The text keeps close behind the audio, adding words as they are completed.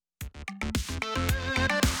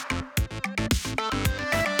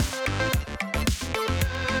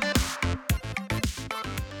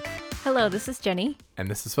Hello, this is Jenny,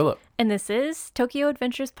 And this is Philip. and this is Tokyo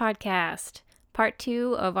Adventures Podcast, part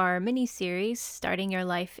 2 of our mini-series, Starting Your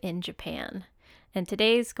Life in Japan. And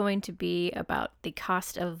today's going to be about the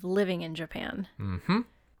cost of living in Japan.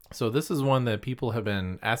 So this is one that people have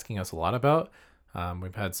been asking us a lot about.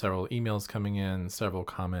 We've had several emails coming in, several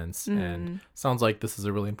comments, and sounds like this is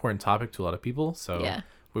a really important topic to a lot of people. So Yeah.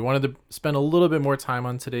 we wanted to spend a little bit more time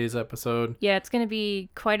on today's episode. Yeah, it's going to be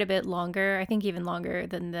quite a bit longer, I think even longer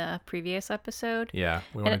than the previous episode. Yeah,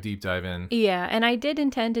 we want to deep dive in. Yeah, and I did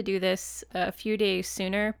intend to do this a few days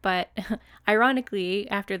sooner, but ironically,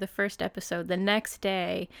 after the first episode, the next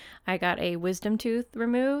day, I got a wisdom tooth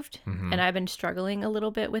removed, and I've been struggling a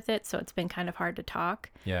little bit with it, so it's been kind of hard to talk.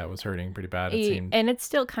 Yeah, it was hurting pretty bad, it seemed. And it's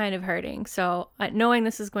still kind of hurting, so knowing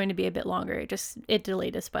this is going to be a bit longer, it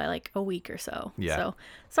delayed us by like a week or so. Yeah. So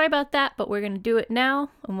sorry about that, but we're going to do it now,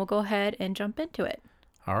 and we'll go ahead and jump into it.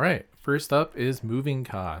 All right, first up is moving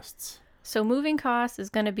costs. So moving costs is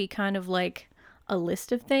going to be kind of like a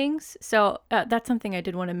list of things. So that's something I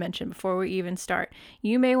did want to mention before we even start.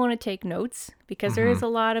 You may want to take notes because there is a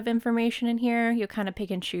lot of information in here. You'll kind of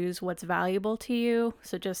pick and choose what's valuable to you.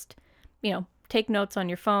 So just, take notes on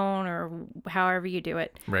your phone or however you do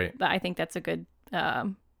it. Right. But I think that's a good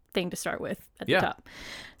thing to start with at the Yeah. top.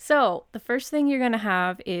 So the first thing you're going to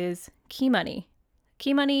have is key money.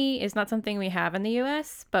 Key money is not something we have in the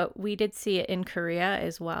US, but we did see it in Korea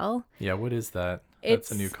as well. Yeah, what is that?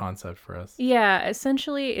 That's a new It's- concept for us. Yeah,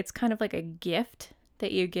 essentially it's kind of like a gift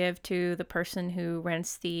that you give to the person who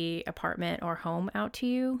rents the apartment or home out to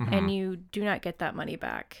you, and you do not get that money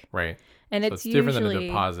back. Right. And So it's it's different usually than a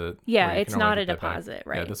deposit. Yeah, where you it's can always not a get that back. deposit,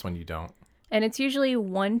 Yeah, right? this one you don't. And it's usually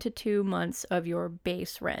 1 to 2 months of your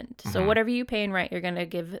base rent. So whatever you pay in rent, you're going to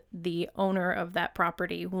give the owner of that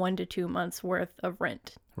property 1 to 2 months worth of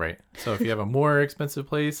rent. Right. So if you have a more expensive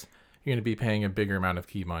place, you're going to be paying a bigger amount of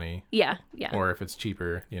key money. Yeah. Or if it's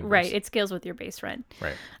cheaper, the inverse. Right. It scales with your base rent.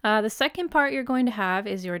 Right. The second part you're going to have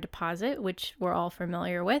is your deposit, which we're all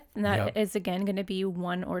familiar with. And that is, again, going to be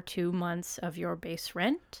 1 or 2 months of your base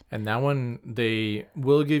rent. And that one, they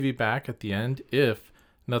will give you back at the end if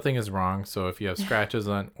nothing is wrong. So if you have scratches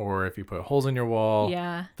on, or if you put holes in your wall,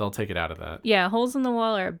 Yeah. they'll take it out of that. Yeah, holes in the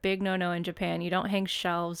wall are a big no-no in Japan. You don't hang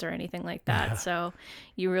shelves or anything like that. So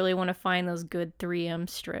you really want to find those good 3M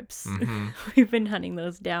strips. We've been hunting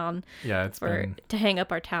those down Yeah, it's been to hang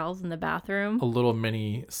up our towels in the bathroom. a little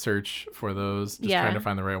mini search for those, just Yeah. trying to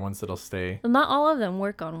find the right ones that'll stay. Well, not all of them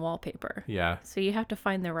work on wallpaper. Yeah. So you have to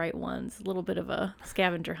find the right ones. A little bit of a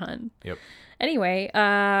scavenger hunt. Yep. Anyway,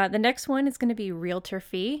 the next one is going to be realtor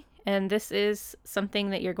fee. And this is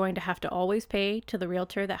something that you're going to have to always pay to the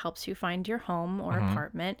realtor that helps you find your home or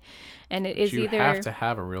apartment. And it is You either... have to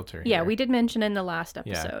have a realtor Yeah, here. we did mention in the last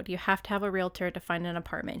episode, you have to have a realtor to find an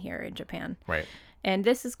apartment here in Japan. Right. And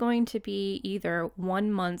this is going to be either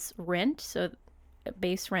 1 month's rent, so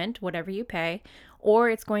base rent, whatever you pay,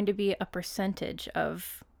 or it's going to be a percentage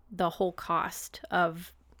of the whole cost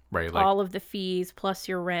of Right. Like, all of the fees plus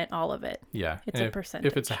your rent, all of it. yeah. It's And a if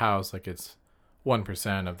percentage. it's a house, like it's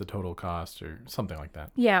 1% of the total cost or something like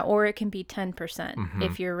that. Yeah, or it can be 10%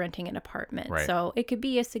 if you're renting an apartment. Right. So it could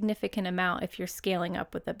be a significant amount if you're scaling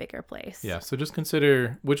up with a bigger place. Yeah, so just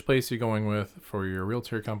consider which place you're going with for your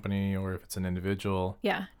realtor company, or if it's an individual.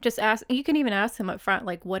 Yeah, just ask. You can even ask them up front,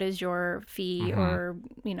 like, what is your fee or,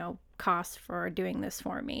 cost for doing this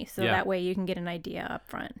for me? So Yeah. that way you can get an idea up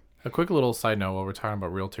front. A quick little side note while we're talking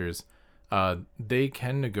about realtors, they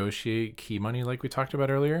can negotiate key money like we talked about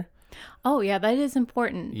earlier. Oh, yeah, that is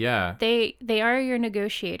important. Yeah, They are your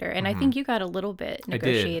negotiator, and I think you got a little bit I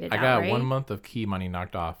negotiated did. I out, got right? 1 month of key money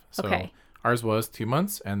knocked off. So Okay. ours was 2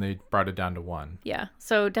 months, and they brought it down to 1. Yeah,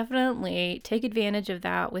 so definitely take advantage of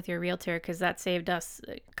that with your realtor because that saved us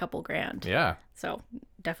a couple grand. Yeah, So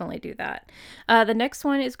definitely do that. The next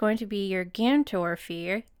one is going to be your guarantor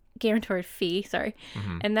fee, sorry.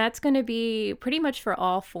 And that's going to be pretty much for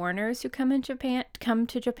all foreigners who come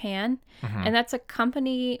to Japan. And that's a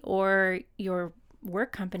company, or your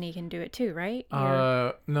work company can do it too, right?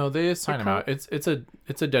 no, they assign them out. It's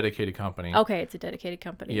a dedicated company. Okay, it's a dedicated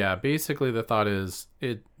company. Yeah, basically the thought is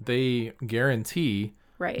they guarantee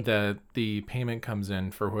Right. that the payment comes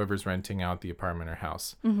in for whoever's renting out the apartment or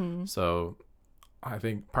house. So I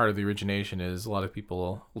think part of the origination is a lot of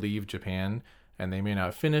people leave Japan and they may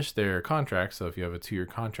not finish their contract. So if you have a 2-year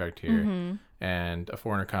contract here and a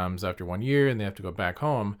foreigner comes after 1 year and they have to go back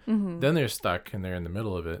home, then they're stuck and they're in the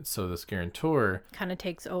middle of it. So this guarantor, Kind of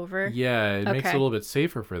takes over. yeah, it makes it Okay. a little bit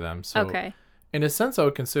safer for them. So Okay. in a sense, I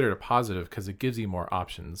would consider it a positive because it gives you more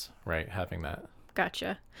options, right? Having that.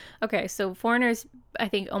 Gotcha. Okay, so foreigners, I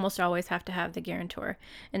think, almost always have to have the guarantor.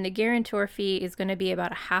 And the guarantor fee is going to be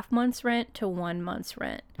about a half month's rent to 1 month's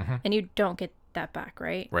rent. And you don't get that back,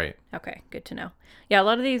 right? Right. Okay, good to know. Yeah, a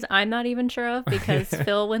lot of these I'm not even sure of because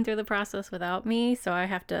Phil went through the process without me, so I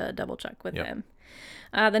have to double check with him.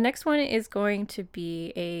 The next one is going to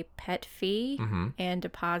be a pet fee and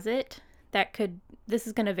deposit. This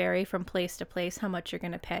is going to vary from place to place how much you're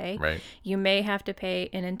going to pay. Right. You may have to pay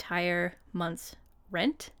an entire month's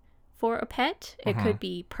rent for a pet. It could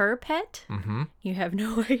be per pet. You have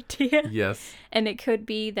no idea. Yes. And it could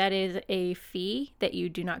be that is a fee that you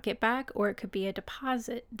do not get back, or it could be a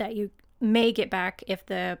deposit that you may get back if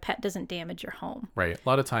the pet doesn't damage your home. Right. A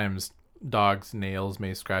lot of times dogs' nails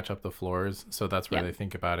may scratch up the floors, so that's where Yep. they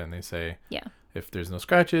think about it and they say, Yeah. if there's no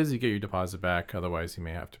scratches, you get your deposit back. Otherwise, you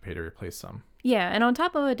may have to pay to replace some. Yeah, and on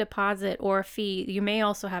top of a deposit or a fee, you may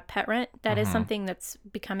also have pet rent. That is something that's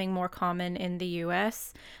becoming more common in the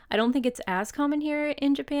US. I don't think it's as common here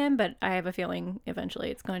in Japan, but I have a feeling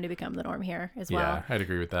eventually it's going to become the norm here as well. Yeah, I'd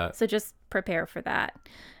agree with that. So just prepare for that.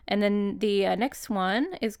 And then the next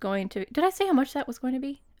one is going to, did I say how much that was going to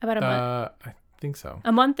be? About a month? I think so.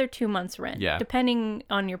 A month or 2 months rent. Yeah. Depending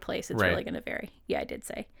on your place, it's Right. really going to vary. Yeah, I did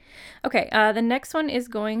say. Okay, the next one is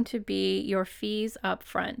going to be your fees up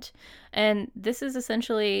front. And this is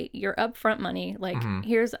essentially your upfront money. Like,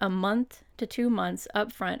 here's a month to 2 months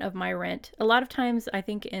upfront of my rent. A lot of times, I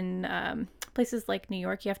think in places like New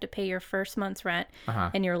York, you have to pay your first month's rent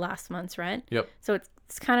and your last month's rent. Yep. So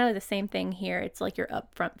it's kind of the same thing here. It's like your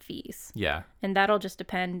upfront fees. Yeah. And that'll just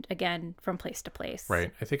depend, again, from place to place.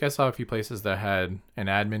 Right. I think I saw a few places that had an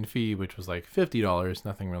admin fee, which was like $50,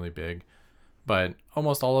 nothing really big. But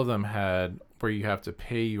almost all of them had where you have to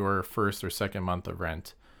pay your first or second month of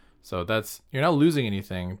rent. So you're not losing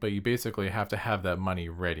anything, but you basically have to have that money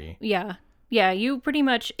ready. Yeah. Yeah, you pretty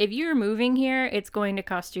much, if you're moving here, it's going to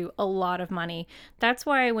cost you a lot of money. That's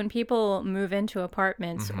why when people move into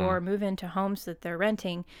apartments or move into homes that they're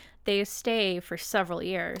renting, they stay for several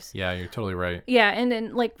years. Yeah, you're totally right. Yeah, and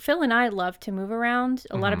then like Phil and I love to move around.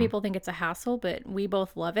 A lot of people think it's a hassle, but we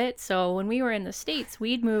both love it. So when we were in the States,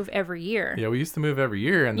 we'd move every year. Yeah, we used to move every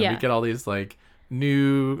year, and then Yeah. we get all these like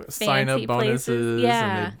new sign-up Fancy bonuses, places.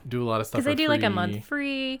 Yeah. and they do a lot of stuff Because they for do like a free. month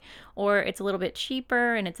free, or it's a little bit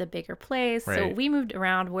cheaper and it's a bigger place. So Right. we moved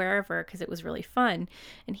around wherever because it was really fun.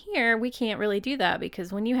 And here we can't really do that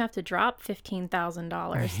because when you have to drop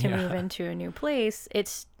 $15,000 to move into a new place,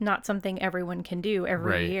 it's not something everyone can do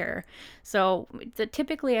every Right. year. So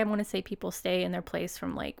typically, I want to say people stay in their place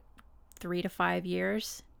from like 3 to 5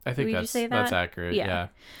 years. I think Would you that's say that's that? accurate. Yeah. Yeah.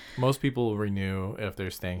 Most people renew if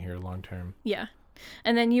they're staying here long term. Yeah.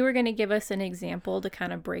 And then you were going to give us an example to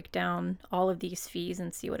kind of break down all of these fees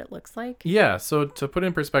and see what it looks like. Yeah, so to put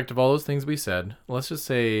in perspective all those things we said, let's just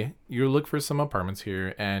say you look for some apartments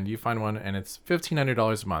here and you find one and it's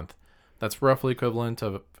 $1,500 a month. That's roughly equivalent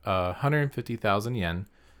of 150,000 yen.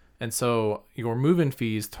 And so your move-in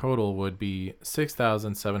fees total would be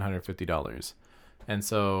 $6,750. And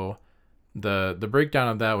so the breakdown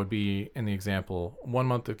of that would be in the example 1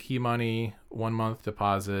 month of key money, 1 month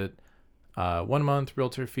deposit, 1 month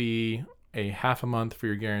realtor fee, a half a month for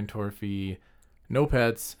your guarantor fee, no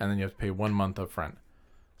pets, and then you have to pay 1 month up front.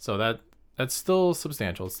 So that's still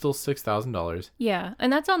substantial. It's still $6,000. Yeah,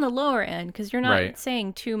 and that's on the lower end because you're not Right.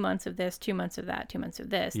 saying 2 months of this, 2 months of that, 2 months of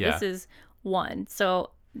this. Yeah. This is one.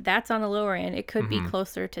 So that's on the lower end. It could be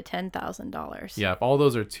closer to $10,000. Yeah, if all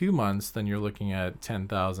those are 2 months, then you're looking at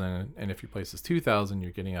 10,000, and if your place is 2,000,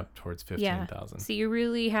 you're getting up towards 15,000. So you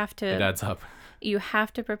really have It to adds up. you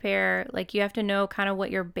have to prepare, like you have to know kind of what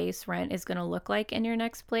your base rent is going to look like in your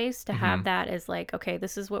next place to have that as like, okay,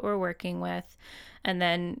 this is what we're working with. And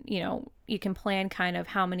then, you can plan kind of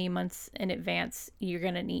how many months in advance you're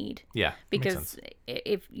going to need. Yeah, makes Because sense.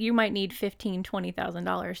 if you might need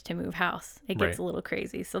 $20,000 to move house, it gets Right. a little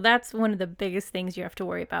crazy. So that's one of the biggest things you have to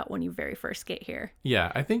worry about when you very first get here. Yeah,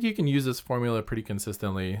 I think you can use this formula pretty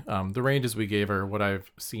consistently. The ranges we gave are what I've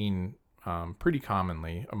seen pretty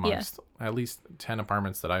commonly amongst at least 10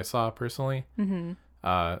 apartments that I saw personally.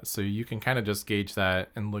 So you can kind of just gauge that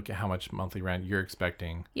and look at how much monthly rent you're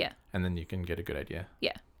expecting. Yeah. And then you can get a good idea.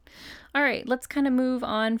 Yeah. All right, let's kind of move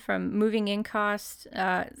on from moving in costs.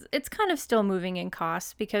 It's kind of still moving in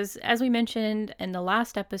costs because, as we mentioned in the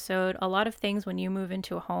last episode, a lot of things when you move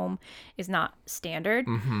into a home is not standard.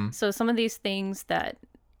 So some of these things that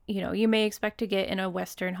you may expect to get in a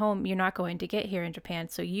Western home, you're not going to get here in Japan.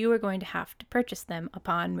 So you are going to have to purchase them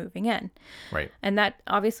upon moving in. Right. And that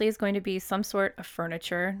obviously is going to be some sort of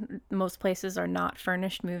furniture. Most places are not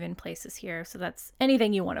furnished move-in places here. So that's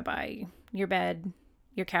anything you want to buy. Your bed,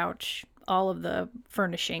 your couch, all of the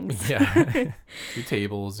furnishings. Yeah. Your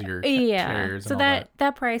tables, your chairs, so and all that.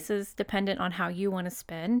 that price is dependent on how you want to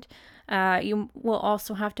spend. You will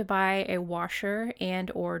also have to buy a washer and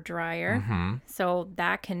or dryer. Mm-hmm. So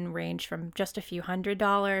that can range from just a few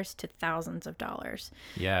 $100s to thousands of dollars.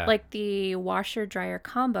 Yeah. Like the washer dryer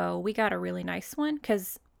combo, we got a really nice one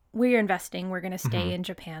because we're investing. We're going to stay in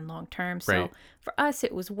Japan long term. So Right. for us,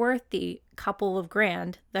 it was worth the couple of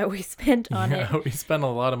grand that we spent on it. We spent a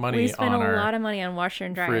lot of money We spent on a our lot of money on washer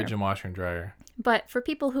and dryer. fridge and washer and dryer. But for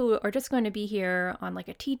people who are just going to be here on like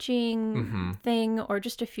a teaching Mm-hmm. thing or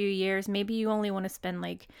just a few years, maybe you only want to spend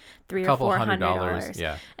like $300 or Couple $400. $100.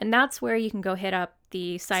 Yeah. And that's where you can go hit up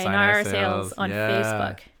the Sayonara sales on yeah.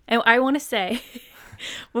 Facebook. And I want to say,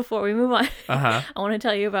 before we move on, Uh-huh. I want to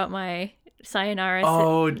tell you about my Sayonara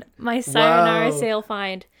wow. sale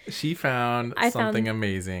find. She found I something found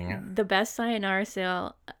amazing. the best Sayonara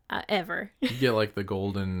sale ever. You get like the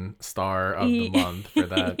golden star of the month for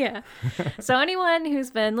that. Yeah. So anyone who's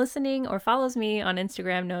been listening or follows me on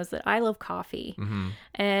Instagram knows that I love coffee. Mm-hmm.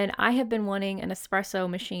 And I have been wanting an espresso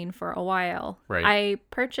machine for a while. Right. I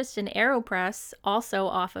purchased an AeroPress also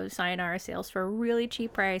off of Sayonara sales for a really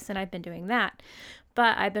cheap price, and I've been doing that.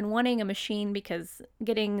 But I've been wanting a machine because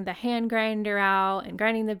getting the hand grinder out and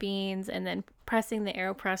grinding the beans and then pressing the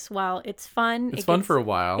AeroPress, while it's fun. It's fun for a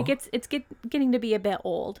while. It's getting to be a bit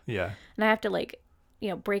old. Yeah. And I have to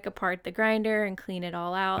break apart the grinder and clean it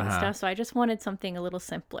all out and stuff. So I just wanted something a little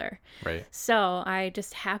simpler. Right. So I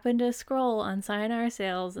just happened to scroll on Sayonara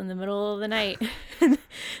sales in the middle of the night.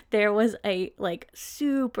 There was a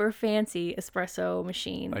super fancy espresso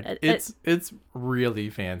machine. Like, it's really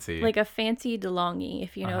fancy. Like a fancy DeLonghi,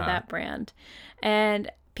 if you know that brand. And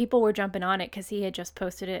people were jumping on it because he had just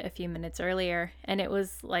posted it a few minutes earlier. And it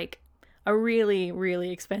was like a really,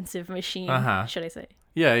 really expensive machine. Should I say?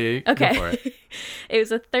 Yeah. Okay. Go for it. It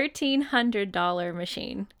was a $1,300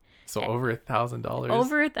 machine. So over $1,000.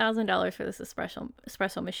 Over $1,000 for this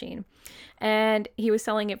espresso machine, and he was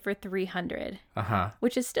selling it for $300.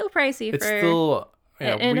 Which is still pricey it's for still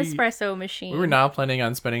an espresso machine. We were not planning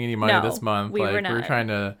on spending any money this month. We were not. We were trying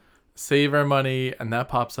to save our money, and that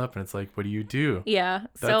pops up, and it's like, what do you do? Yeah.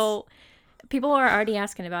 So people are already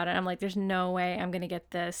asking about it. I'm like, there's no way I'm gonna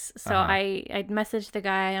get this. So I messaged the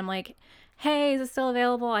guy. I'm like, hey, is it still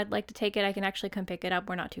available? I'd like to take it. I can actually come pick it up.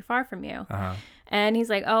 We're not too far from you. And he's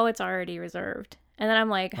like, oh, it's already reserved. And then I'm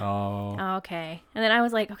like, oh, okay. And then I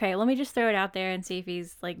was like, okay, let me just throw it out there and see if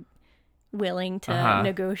he's like willing to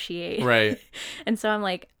negotiate. Right. And so I'm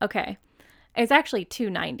like, okay, it's actually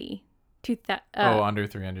 $290. Under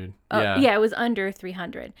 300. Yeah, it was under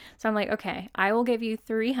 300. So I'm like, okay, I will give you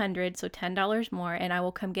 300, so $10 more, and I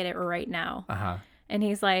will come get it right now. And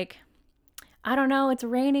he's like, I don't know, it's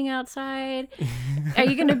raining outside. Are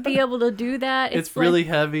you going to be able to do that? It's really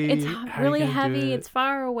heavy. It's really heavy. It's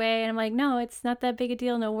far away. And I'm like, no, it's not that big a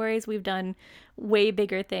deal. No worries. We've done way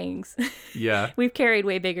bigger things. Yeah. We've carried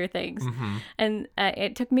way bigger things. And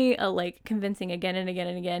it took me convincing again and again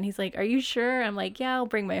and again. He's like, are you sure? I'm like, yeah, I'll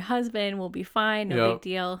bring my husband. We'll be fine. No big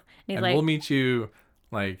deal. And he's like, we'll meet you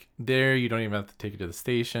there. You don't even have to take it to the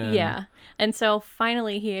station. Yeah. And so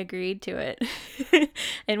finally he agreed to it.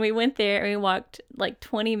 And we went there and we walked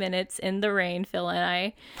 20 minutes in the rain, Phil and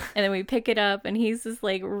I. And then we pick it up and he's this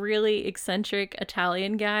really eccentric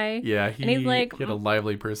Italian guy. Yeah. And he's like, he had a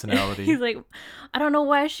lively personality. He's like, I don't know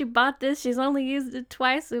why she bought this. She's only used it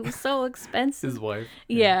twice. It was so expensive. His wife.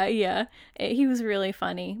 Yeah. He was really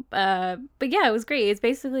funny. But yeah, it was great. It's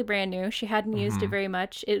basically brand new. She hadn't used it very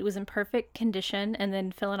much. It was in perfect condition. And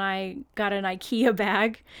then Phil and I got an IKEA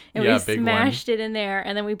bag and we smashed it in there.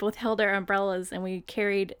 And then we both held our umbrellas and we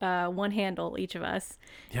carried one handle, each of us.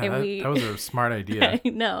 Yeah, that was a smart idea. I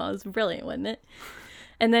know. It was brilliant, wasn't it?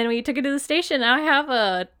 And then we took it to the station. I have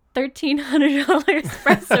a $1,300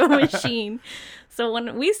 espresso machine. So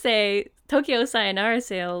when we say Tokyo Sayonara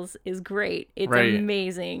sales is great, it's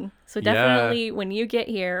amazing. So definitely when you get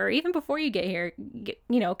here, or even before you get here,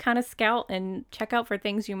 kind of scout and check out for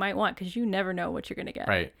things you might want because you never know what you're going to get.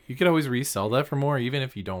 Right. You could always resell that for more, even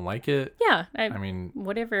if you don't like it. Yeah. I mean,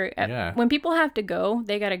 whatever. Yeah. When people have to go,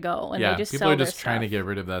 they got to go. And they just people sell are just their trying stuff. to get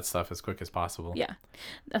rid of that stuff as quick as possible. Yeah.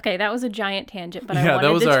 Okay, that was a giant tangent, but I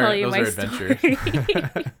wanted to tell you my story.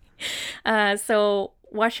 So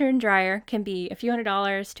washer and dryer can be a few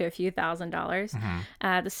 $100s to a few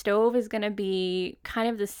 $1,000s. The stove is going to be kind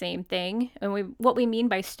of the same thing. And what we mean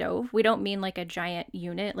by stove, we don't mean like a giant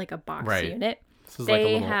unit, like a box unit. This is like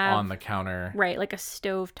a little on the counter. Right, like a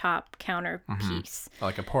stovetop counter piece.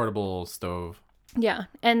 Like a portable stove. Yeah.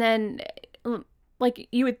 And then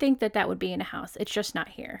you would think that would be in a house. It's just not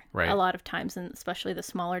here. Right. A lot of times, and especially the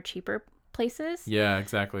smaller, cheaper places. Yeah,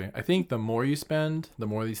 exactly. I think the more you spend, the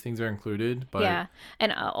more these things are included. But Yeah.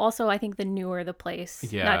 And also, I think the newer the place,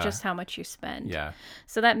 Yeah. not just how much you spend. yeah,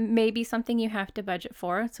 So that may be something you have to budget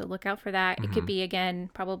for. So look out for that. It could be, again,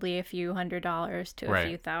 probably a few $100s to a Right.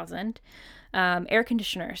 few thousand. Air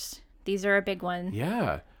conditioners. These are a big one.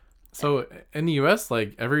 yeah. So in the U.S.,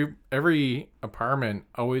 like every apartment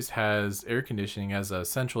always has air conditioning as a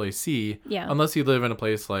central AC. Yeah. Unless you live in a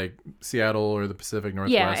place like Seattle or the Pacific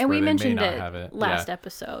Northwest, Yeah, and where we they may mentioned not it have it. last yeah.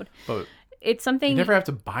 episode. But It's something. you never have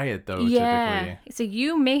to buy it though. Yeah. Typically. So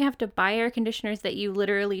you may have to buy air conditioners that you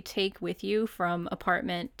literally take with you from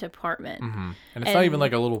apartment to apartment. And it's not even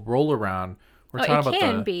like a little roll around. We're Oh, talking it about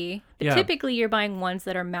can be. But Yeah. typically, you're buying ones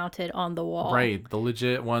that are mounted on the wall. right, the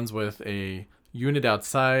legit ones with a unit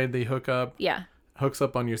outside. They Yeah. hooks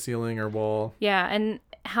up on your ceiling or wall. Yeah. And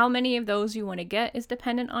how many of those you want to get is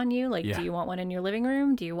dependent on you. Like, Yeah. do you want one in your living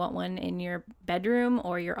room? Do you want one in your bedroom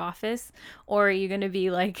or your office? Or are you going to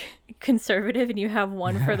be like conservative and you have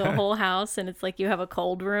one for the whole house and it's like you have a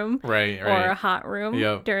cold room Right, or a right. hot room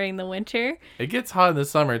Yep. during the winter? It gets hot in the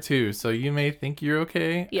summer too, so you may think you're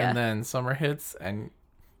okay, Yeah. and then summer hits and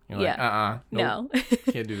you're like, Yeah. nope, No.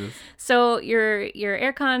 can't do this. So your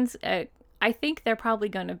air cons, I think they're probably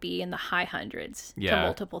going to be in the high hundreds to Yeah.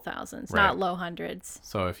 multiple thousands, Right. not low hundreds.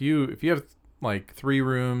 So if you have like 3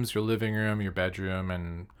 rooms, your living room, your bedroom,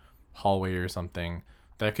 and hallway or something,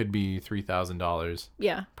 that could be $3,000.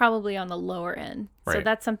 Yeah, probably on the lower end. So Right.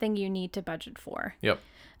 that's something you need to budget for. Yep.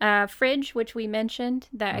 Fridge, which we mentioned,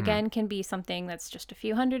 that Mm-hmm. again can be something that's just a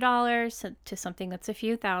few $100s to something that's a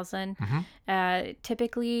few thousand.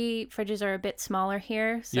 Typically, fridges are a bit smaller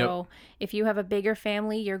here. So if you have a bigger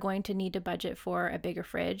family, you're going to need to budget for a bigger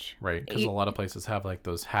fridge. Right, because You- a lot of places have like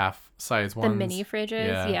those half-size The ones. mini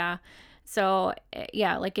fridges, yeah. So,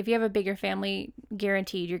 yeah, like if you have a bigger family,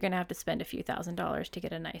 guaranteed you're going to have to spend a few $1,000s to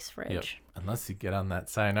get a nice Yep. fridge. Unless you get on that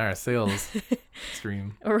Sayonara sales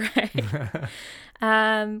stream. Right.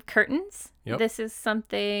 Curtains. Yep. This is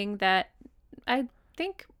something that I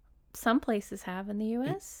think some places have in the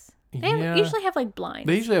U.S. They Yeah. usually have like blinds.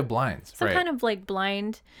 They usually have blinds. Some right. kind of like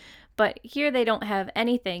blind, but here they don't have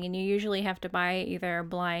anything, and you usually have to buy either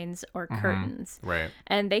blinds or curtains. Right.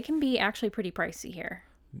 And they can be actually pretty pricey here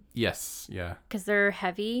Yes. Yeah. because they're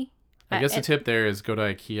heavy. I guess the and- tip there is go to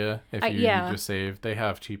IKEA if you yeah. need to save. They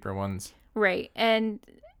have cheaper ones. Right. And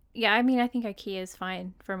yeah, I mean, I think IKEA is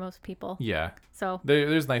fine for most people. Yeah. So,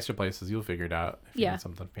 There's nicer places. You'll figure it out if you Yeah. need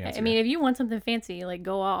something fancy. I mean, if you want something fancy, like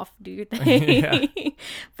go off, do your thing. Yeah.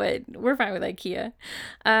 But we're fine with IKEA.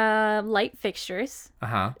 Light fixtures.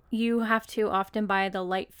 Uh-huh. You have to often buy the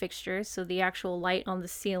light fixtures, so the actual light on the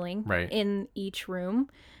ceiling Right. in each room.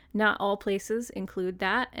 Not all places include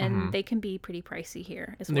that, and Mm-hmm. they can be pretty pricey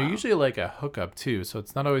here as And well. they're usually like a hookup too, so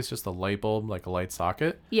it's not always just a light bulb, like a light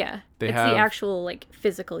socket. Yeah, They it's have- the actual like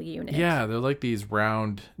physical unit. Yeah, they're like these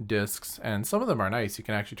round discs, and some of them are nice. You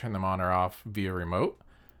can actually turn them on or off via remote.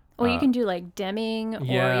 Or you can do like dimming, or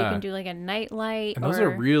you yeah. can do like a night light, And those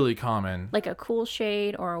or are really common. like a cool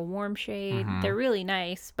shade or a warm shade. Mm-hmm. They're really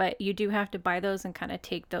nice, but you do have to buy those and kind of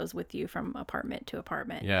take those with you from apartment to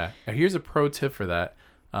apartment. Yeah. And here's a pro tip for that.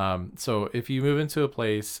 So if you move into a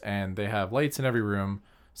place and they have lights in every room,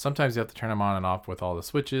 sometimes you have to turn them on and off with all the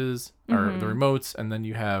switches or the remotes, and then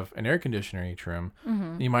you have an air conditioner in each room.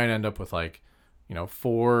 You might end up with like,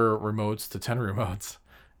 4 remotes to 10 remotes,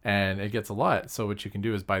 and it gets a lot. So what you can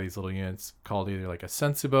do is buy these little units called either like a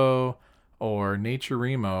Sensibo or Nature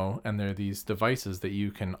Remo, and they're these devices that you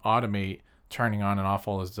can automate turning on and off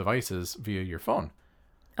all those devices via your phone.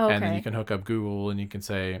 Okay. And then you can hook up Google and you can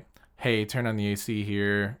say, hey, turn on the AC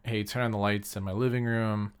here. Hey, turn on the lights in my living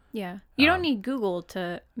room. Yeah. You don't need Google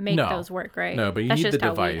to make no. those work, right? No, but you That's need just the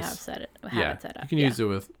how we device. have Yeah, it set up. you can Yeah. use it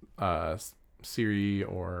with Siri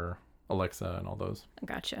or Alexa and all those.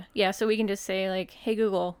 Gotcha. Yeah, so we can just say like, "Hey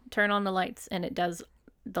Google, turn on the lights," and it does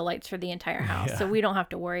the lights for the entire house. Yeah. So we don't have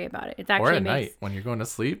to worry about it. It Or actually at makes night when you're going to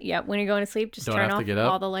sleep. Yeah, when you're going to sleep, just Don't turn have to off get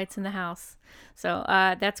up. all the lights in the house. So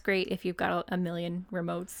that's great if you've got a million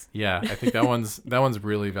remotes. Yeah, I think that one's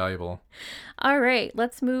really valuable. All right,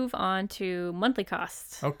 let's move on to monthly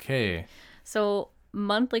costs. Okay. So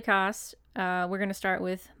monthly cost, we're going to start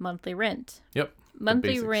with monthly rent. Yep. Monthly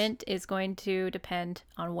basics. rent is going to depend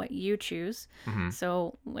on what you choose.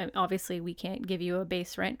 So obviously we can't give you a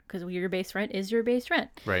base rent because your base rent is your base rent.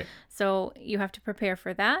 Right. So you have to prepare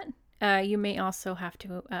for that. You may also have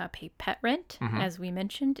to pay pet rent, as we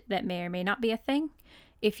mentioned. That may or may not be a thing.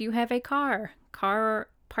 If you have a car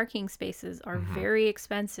parking spaces are very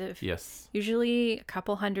expensive. Yes. Usually a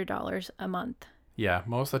couple $100s a month. Yeah,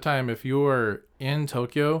 most of the time, if you're in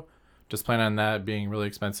Tokyo, just plan on that being really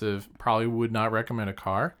expensive. Probably would not recommend a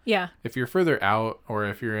car. Yeah. If you're further out, or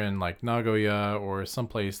if you're in like Nagoya or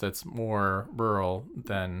someplace that's more rural,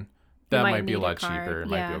 then that might be a lot cheaper. It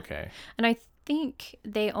might be okay. And I think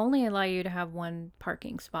they only allow you to have one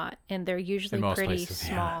parking spot, and they're usually pretty places,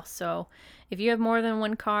 small. Yeah. So if you have more than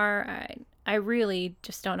one car, I really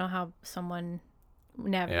just don't know how someone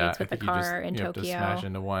navigates with a car in Tokyo. You have to smash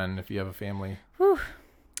into one if you have a family. Whew.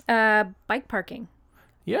 Bike parking.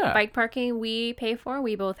 Yeah. Bike parking we pay for.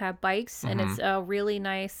 We both have bikes, and it's a really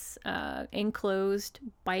nice enclosed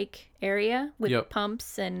bike area with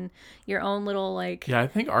pumps and your own little like... Yeah, I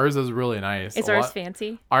think ours is really nice. Is ours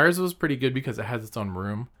fancy? Ours was pretty good because it has its own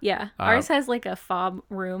room. Yeah. Ours has like a fob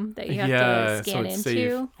room that you have to scan into.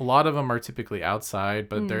 Safe. A lot of them are typically outside,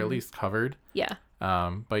 but they're at least covered. Yeah.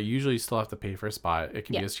 But usually you still have to pay for a spot. It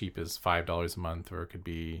can be as cheap as $5 a month, or it could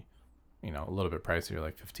be... a little bit pricier,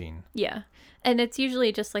 like 15. Yeah. And it's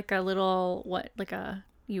usually just like a little,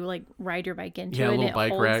 you like ride your bike into it, a little it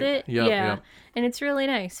bike holds rack. it. Yep. And it's really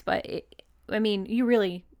nice. But you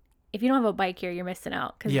really, if you don't have a bike here, you're missing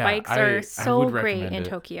out, because bikes are so great in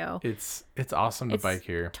Tokyo. It's awesome to bike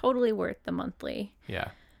here. Totally worth the monthly. Yeah.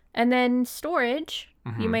 And then storage.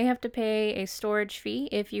 You may have to pay a storage fee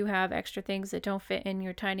if you have extra things that don't fit in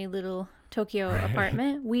your tiny little Tokyo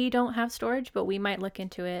apartment. We don't have storage, but we might look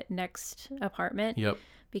into it next apartment. Yep.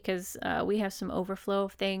 Because we have some overflow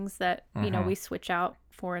of things that, we switch out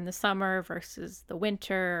for in the summer versus the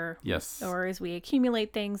winter. Yes. Or as we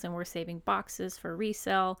accumulate things and we're saving boxes for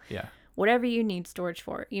resale. Yeah. Whatever you need storage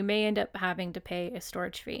for, you may end up having to pay a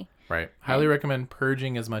storage fee. Right. Highly recommend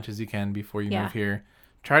purging as much as you can before you move here.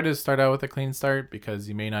 Try to start out with a clean start, because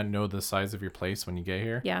you may not know the size of your place when you get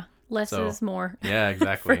here. Yeah. Less is more. Yeah,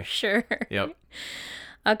 exactly. For sure. Yep.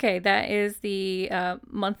 Okay, that is the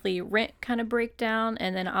monthly rent kind of breakdown,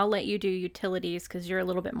 and then I'll let you do utilities because you're a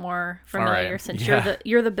little bit more familiar since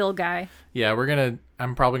you're the bill guy. Yeah,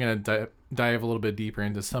 I'm probably gonna dive a little bit deeper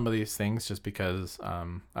into some of these things, just because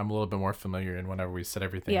I'm a little bit more familiar, and whenever we set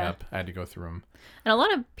everything up, I had to go through them. And a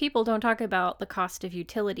lot of people don't talk about the cost of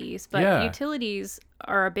utilities, but utilities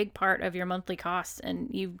are a big part of your monthly costs, and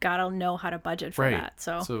you've got to know how to budget for that.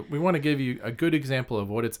 So we want to give you a good example of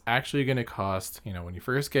what it's actually going to cost, when you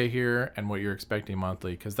first get here, and what you're expecting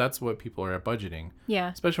monthly, because that's what people are at budgeting. Yeah.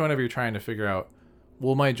 Especially whenever you're trying to figure out,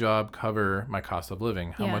 will my job cover my cost of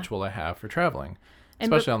living? How much will I have for traveling?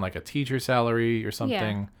 Especially on like a teacher salary or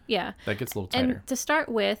something. Yeah. That gets a little tighter. And to start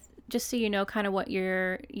with, just so you know kind of what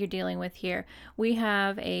you're dealing with here, we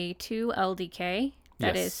have a 2 LDK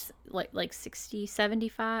that is like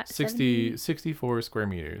 64 square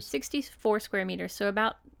meters. 64 square meters. So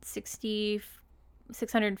about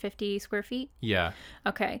 650 square feet. Yeah.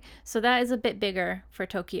 Okay. So that is a bit bigger for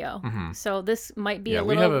Tokyo. So this might be a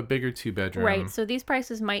little... we have a bigger 2-bedroom. Right. So these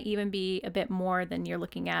prices might even be a bit more than you're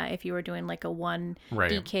looking at if you were doing like a 1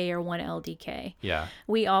 DK or 1 LDK. Yeah.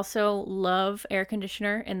 We also love air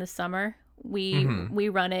conditioner in the summer. We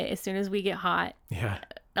run it as soon as we get hot. Yeah.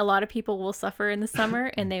 A lot of people will suffer in the summer,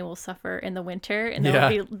 and they will suffer in the winter, and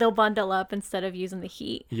they'll bundle up instead of using the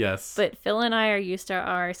heat. Yes. But Phil and I are used to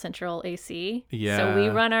our central AC. Yeah. So we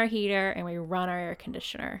run our heater and we run our air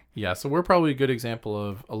conditioner. Yeah. So we're probably a good example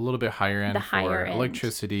of a little bit higher end for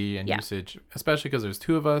electricity and usage, especially because there's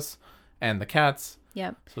 2 of us and the cats.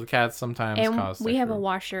 Yep. So the cats sometimes cost. And we have a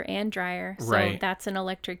washer and dryer. So that's an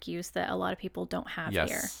electric use that a lot of people don't have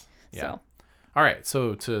here. Yeah. So. All right.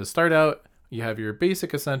 So to start out, you have your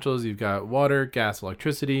basic essentials. You've got water, gas,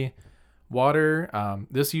 electricity. Water,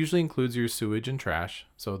 this usually includes your sewage and trash.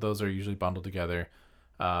 So those are usually bundled together.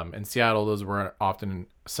 In Seattle, those were often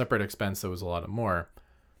a separate expense. That was a lot more.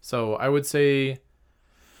 So I would say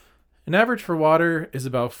an average for water is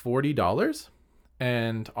about $40.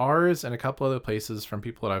 And ours and a couple other places from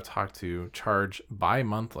people that I've talked to charge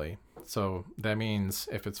bi-monthly. So that means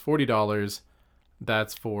if it's $40,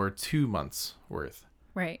 that's for 2 months worth.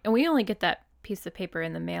 Right. And we only get that piece of paper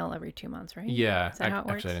in the mail every 2 months, right? Yeah. Is that how it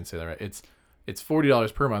works? Actually, I didn't say that right. It's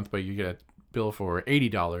 $40 per month, but you get a bill for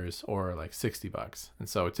 $80 or like $60. And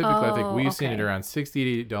so typically, I think we've seen it around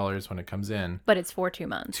 $60 when it comes in. But it's for 2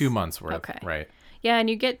 months. 2 months worth. Okay. Right. Yeah. And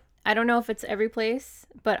you get, I don't know if it's every place,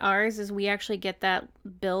 but ours is we actually get that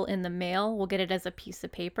bill in the mail. We'll get it as a piece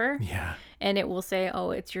of paper. Yeah. And it will say,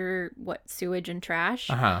 oh, it's your, sewage and trash.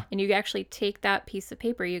 Uh-huh. And you actually take that piece of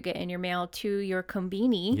paper you get in your mail to your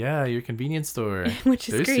konbini. Yeah, your convenience store. Which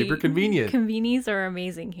is great. They're super convenient. Konbinis are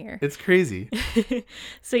amazing here. It's crazy.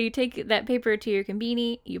 So you take that paper to your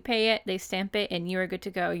konbini, you pay it, they stamp it, and you are good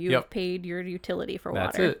to go. You've paid your utility for water.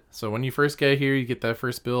 That's it. So when you first get here, you get that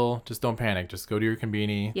first bill. Just don't panic. Just go to your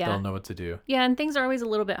konbini. Yeah. they'll know what to do. Yeah, and things are always a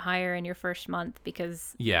little bit higher in your first month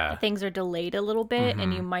because Yeah. things are delayed a little bit,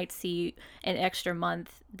 and you might see an extra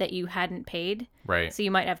month that you hadn't paid. Right. So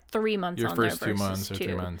you might have 3 months Your on first there 2 versus months or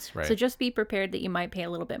 3 months, right. So just be prepared that you might pay a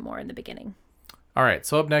little bit more in the beginning. All right,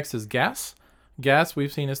 so up next is gas. Gas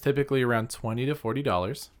we've seen is typically around $20 to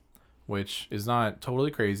 $40, which is not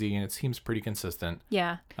totally crazy, and it seems pretty consistent.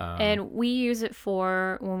 Yeah, and we use it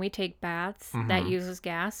for when we take baths. That uses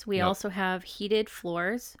gas. We also have heated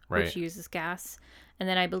floors, which Right. uses gas. And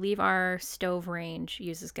then I believe our stove range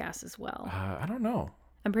uses gas as well. I don't know.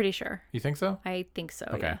 I'm pretty sure. You think so? I think so,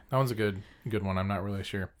 Okay, yeah. that one's a good one. I'm not really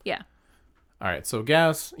sure. Yeah. All right, so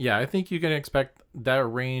gas, yeah, I think you can expect that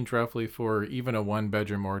range roughly for even a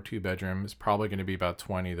 1-bedroom or 2-bedroom is probably going to be about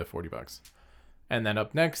 $20 to $40. And then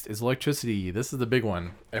up next is electricity. This is the big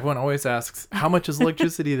one. Everyone always asks, how much is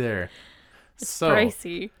electricity there? It's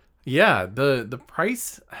pricey. Yeah, the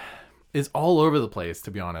price is all over the place,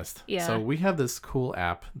 to be honest. Yeah. So we have this cool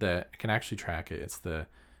app that can actually track it. It's the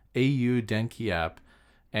AU Denki app.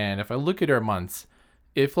 And if I look at our months,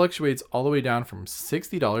 it fluctuates all the way down from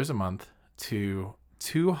 $60 a month to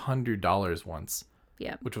 $200 once.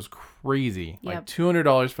 Yeah. Which was crazy. Yep. Like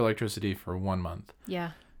 $200 for electricity for 1 month.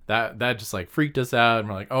 Yeah. That just like freaked us out, and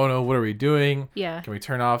we're like, oh no, what are we doing? Yeah. Can we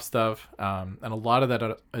turn off stuff? And a lot of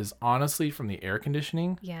that is honestly from the air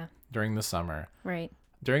conditioning Yeah. during the summer. Right.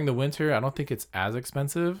 During the winter, I don't think it's as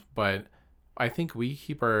expensive, but I think we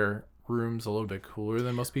keep our rooms a little bit cooler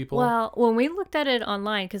than most people. Well, when we looked at it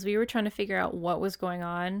online, because we were trying to figure out what was going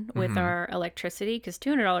on with our electricity, because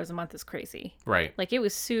 $200 a month is crazy. Right. Like, it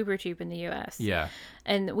was super cheap in the U.S. Yeah.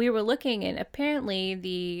 And we were looking, and apparently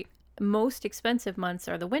the most expensive months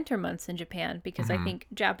are the winter months in Japan, because I think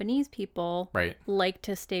Japanese people Right. like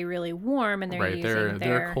to stay really warm, and they're Right. using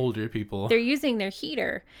They're colder people. they're using their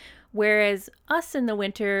heater. Whereas us in the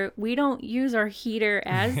winter, we don't use our heater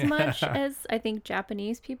as much as I think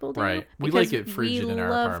Japanese people do. Right. We because like it frigid in our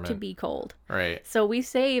we love apartment. to be cold. Right. So we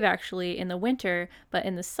save actually in the winter, but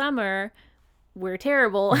in the summer, we're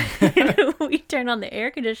terrible. We turn on the air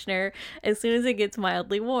conditioner as soon as it gets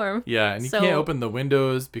mildly warm. Yeah, and you So can't open the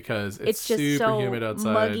windows because it's just super so humid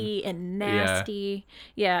outside. muggy and nasty.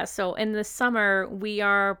 Yeah, so in the summer, we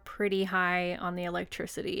are pretty high on the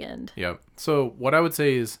electricity end. Yep. So what I would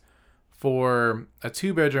say is for a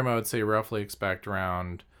 2-bedroom, I would say roughly expect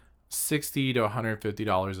around $60 to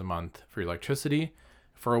 $150 a month for electricity.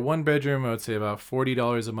 For a 1-bedroom, I would say about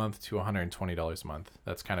 $40 a month to $120 a month.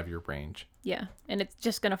 That's kind of your range. Yeah, and it's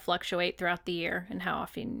just going to fluctuate throughout the year and how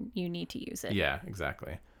often you need to use it. Yeah,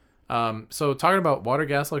 exactly. So talking about water,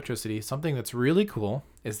 gas, electricity, something that's really cool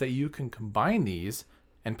is that you can combine these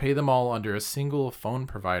and pay them all under a single phone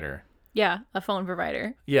provider. Yeah, a phone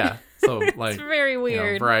provider. Yeah. So like It's very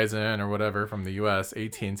weird. Verizon or whatever from the US,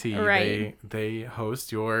 AT&T, Right. they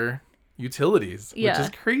host your utilities, which Yeah. is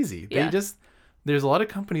crazy. Yeah. There's a lot of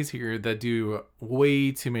companies here that do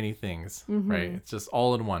way too many things, right? It's just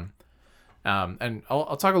all in one. And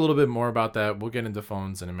I'll talk a little bit more about that. We'll get into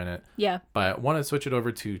phones in a minute. Yeah. But I want to switch it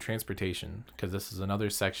over to transportation because this is another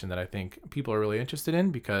section that I think people are really interested in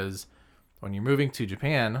because when you're moving to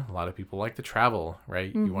Japan, a lot of people like to travel,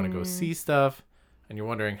 right? You want to go see stuff and you're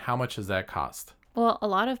wondering how much does that cost? Well, a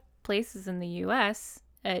lot of places in the U.S.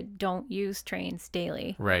 Don't use trains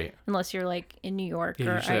daily. Right. Unless you're like in New York.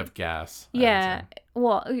 Yeah, or you should have gas. I would Yeah. say.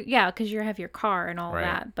 Well, yeah, because you have your car and all Right.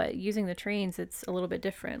 that. But using the trains, it's a little bit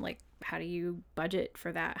different. Like, how do you budget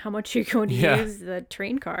for that? How much are you going to Yeah. use the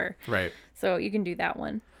train car? Right. So you can do that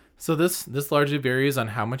one. So this largely varies on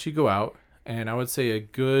how much you go out. And I would say a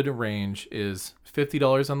good range is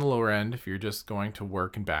 $50 on the lower end if you're just going to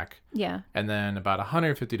work and back. Yeah. And then about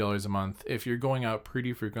 $150 a month if you're going out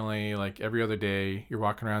pretty frequently, like every other day, you're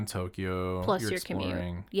walking around Tokyo, Plus you're your commute.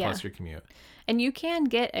 exploring, Yeah. plus your commute. And you can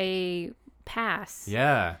get a pass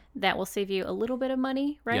Yeah. that will save you a little bit of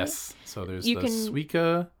money, right? Yes. So there's You the can-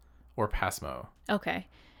 Suica or Passmo. Okay.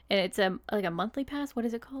 And it's a monthly pass? What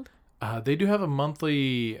is it called? They do have a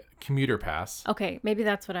monthly commuter pass. Okay, maybe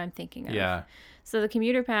that's what I'm thinking of. Yeah. So the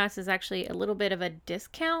commuter pass is actually a little bit of a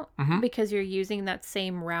discount because you're using that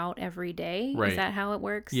same route every day. Right. Is that how it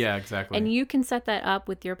works? Yeah, exactly. And you can set that up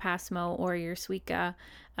with your Passmo or your Suica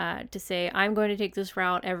to say, I'm going to take this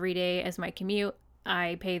route every day as my commute.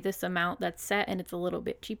 I pay this amount that's set and it's a little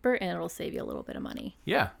bit cheaper and it'll save you a little bit of money.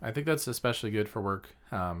 Yeah, I think that's especially good for work.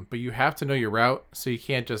 But you have to know your route, so you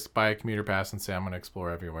can't just buy a commuter pass and say, I'm going to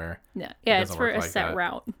explore everywhere. Yeah, It it's doesn't for work a like set that.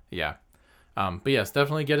 route. Yeah. But yes,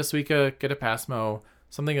 definitely get a Suica, get a Passmo.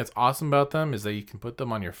 Something that's awesome about them is that you can put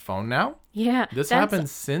them on your phone now. Yeah. This that's-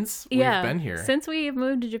 happened since we've been here. Since we've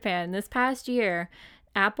moved to Japan this past year,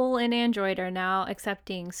 Apple and Android are now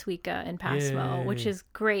accepting Suica and Passmo, which Yay. is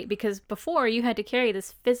great because before you had to carry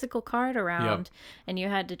this physical card around and you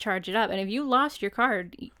had to charge it up. And if you lost your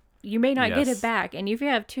card, you may not get it back. And if you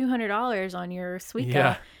have $200 on your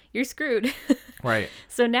Suica, you're screwed. Right.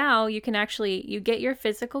 So now you can actually, you get your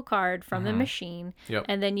physical card from the machine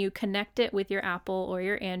and then you connect it with your Apple or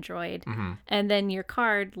your Android and then your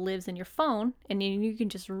card lives in your phone and then you can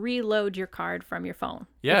just reload your card from your phone.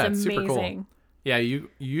 Yeah, it's super cool. amazing. Yeah, you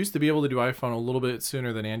used to be able to do iPhone a little bit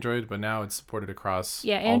sooner than Android, but now it's supported across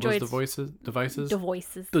all Android's those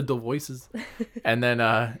devices. The devices. And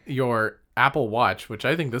then your Apple Watch, which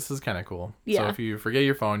I think this is kind of cool. Yeah. So if you forget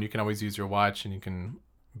your phone, you can always use your watch and you can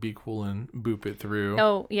be cool and boop it through.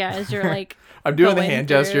 Oh, yeah, as you're like I'm doing the hand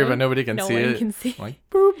gesture, through, but nobody can see it. No one can see. Like,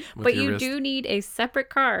 boop. But you do need a separate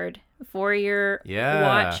card for your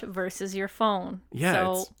watch versus your phone. Yeah.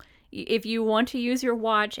 So if you want to use your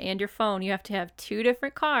watch and your phone, you have to have two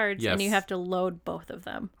different cards and you have to load both of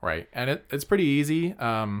them. Right. And it's pretty easy.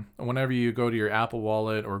 Whenever you go to your Apple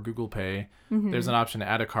Wallet or Google Pay, there's an option to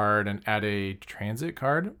add a card and add a transit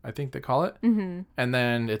card, I think they call it. And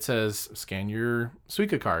then it says scan your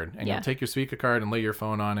Suica card and you'll take your Suica card and lay your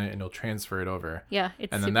phone on it and you'll transfer it over. Yeah.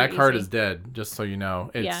 It's and then that card is dead, just so you know.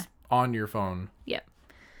 It's on your phone. Yep.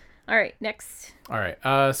 All right. Next. All right.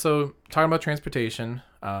 So talking about transportation,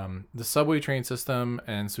 the subway train system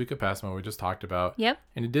and Suica Passmo we just talked about. Yep.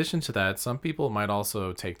 In addition to that, some people might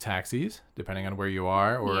also take taxis, depending on where you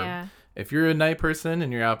are. Or if you're a night person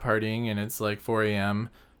and you're out partying and it's like 4 a.m.,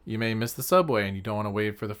 you may miss the subway and you don't want to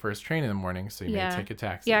wait for the first train in the morning, so you may take a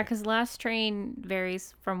taxi. Yeah, because last train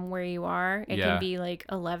varies from where you are. It can be like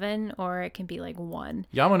 11 or it can be like 1.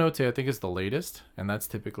 Yamanote, I think, is the latest, and that's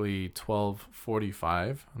typically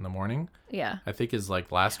 12:45 in the morning. Yeah. I think is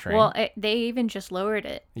like last train. Well, they even just lowered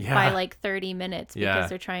it by like 30 minutes because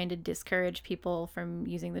they're trying to discourage people from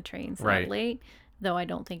using the trains that late. Though I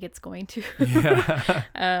don't think it's going to.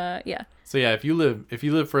 So yeah, if you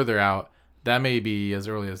live further out, that may be as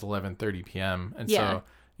early as 11:30 p.m. And so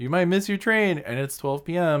you might miss your train and it's 12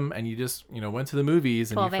 p.m. and you just, went to the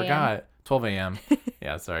movies and you forgot 12 a.m.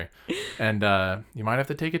 Yeah, sorry. And you might have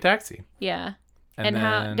to take a taxi. Yeah. And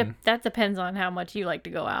then, that depends on how much you like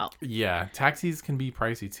to go out. Yeah, taxis can be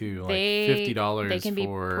pricey too, like $50. They can be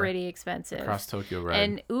pretty expensive across Tokyo ride.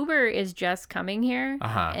 And Uber is just coming here,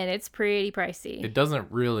 and it's pretty pricey. It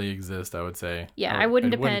doesn't really exist, I would say. Yeah, I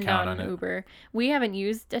wouldn't depend on Uber. We haven't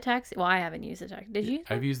used a taxi. Well, I haven't used a taxi. Did you?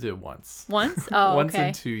 I've used it once. Once? Oh, once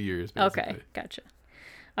in 2 years. Basically. Okay, gotcha.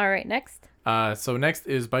 All right, next. So next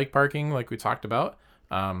is bike parking, like we talked about.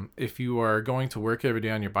 If you are going to work every day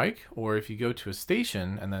on your bike, or if you go to a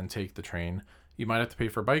station and then take the train, you might have to pay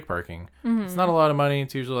for bike parking. It's not a lot of money.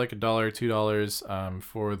 It's usually like $1, $2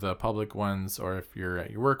 for the public ones, or if you're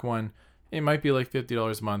at your work one, it might be like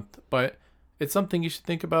 $50 a month. But it's something you should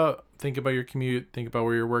think about. Think about your commute. Think about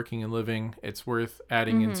where you're working and living. It's worth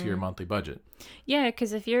adding into your monthly budget. Yeah,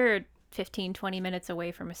 because if you're 15-20 minutes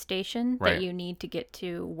away from a station that you need to get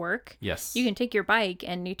to work, you can take your bike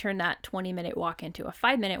and you turn that 20-minute walk into a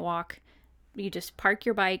 5-minute walk. You just park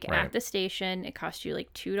your bike at the station. It costs you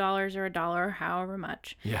like $2 or $1, however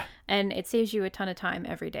much. Yeah. And it saves you a ton of time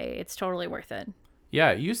every day. It's totally worth it.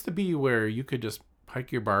 Yeah, it used to be where you could just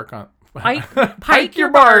pike your bark on pike your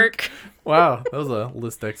bark. Wow, that was a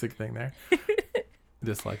dyslexic thing there.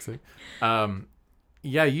 Dyslexic.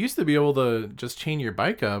 Yeah, you used to be able to just chain your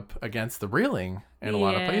bike up against the railing in a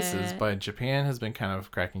lot of places, but Japan has been kind of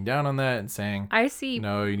cracking down on that and saying,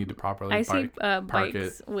 no, you need to properly park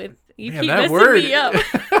bikes it. with, you Man, keep that messing word. me up.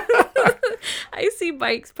 I see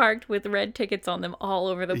bikes parked with red tickets on them all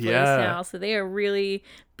over the place now, so they are really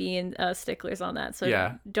being sticklers on that.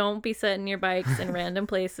 So don't be setting your bikes in random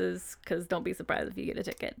places, because don't be surprised if you get a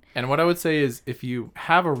ticket. And what I would say is, if you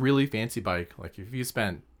have a really fancy bike, like if you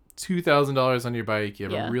spent $2,000 on your bike, you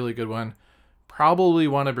have a really good one, probably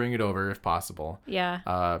want to bring it over if possible.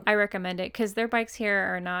 I recommend it, because their bikes here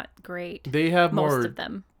are not great. They have most of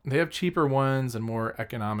them. They have cheaper ones and more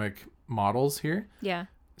economic models here.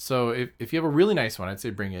 So if you have a really nice one, I'd say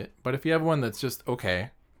bring it. But if you have one that's just okay,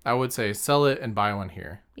 I would say sell it and buy one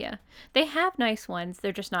here. Yeah. They have nice ones.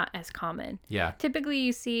 They're just not as common. Yeah. Typically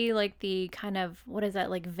you see like the kind of, what is that,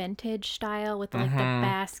 like vintage style with like the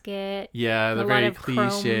basket. Yeah, the very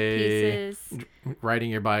cliche. Riding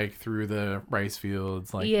your bike through the rice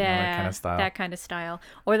fields, like that kind of style. That kind of style.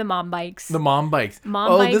 Or the mom bikes. The mom bikes.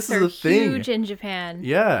 Mom bikes are huge in Japan.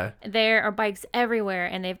 Yeah. There are bikes everywhere,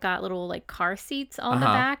 and they've got little like car seats on the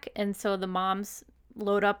back, and so the moms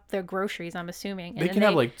load up their groceries, I'm assuming. And they can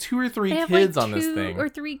have like 2 or 3 kids on this thing. 2 or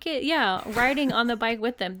 3 kids, riding on the bike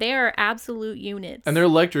with them. They are absolute units. And they're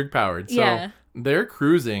electric powered. So they're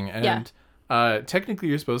cruising, Yeah. and technically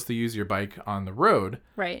you're supposed to use your bike on the road,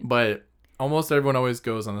 Right. but almost everyone always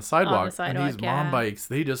goes on the sidewalk. And these mom bikes,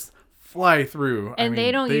 they just fly through. And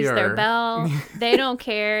they don't use their bell. They don't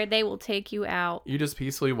care. They will take you out. You just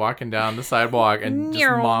peacefully walking down the sidewalk and just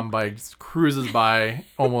mom bike just cruises by,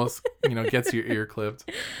 almost, gets your ear clipped.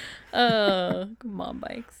 Mom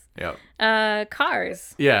bikes. Yep.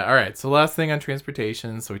 Cars. Yeah. All right. So last thing on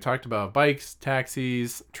transportation. So we talked about bikes,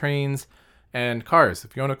 taxis, trains, and cars.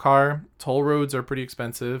 If you own a car, toll roads are pretty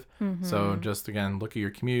expensive. So just, again, look at your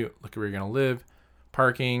commute, look at where you're going to live,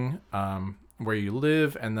 parking, where you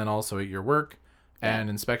live, and then also at your work, and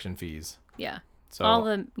inspection fees. Yeah. So all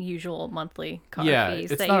the usual monthly car fees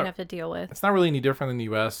that you have to deal with. It's not really any different than the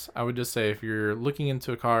U.S. I would just say if you're looking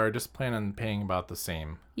into a car, just plan on paying about the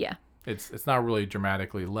same. Yeah. It's not really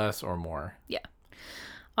dramatically less or more. Yeah.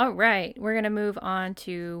 All right. We're going to move on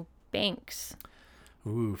to banks.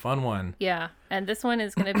 Ooh, fun one. Yeah. And this one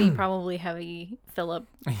is going to be probably heavy Philip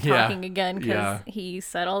talking again because he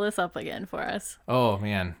set all this up again for us. Oh,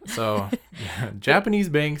 man. So Japanese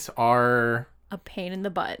banks are a pain in the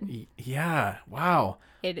butt. Yeah. Wow.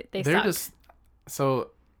 They're suck. Just so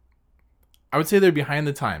I would say they're behind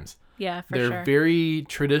the times. Yeah, for sure. They're very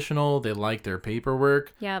traditional. They like their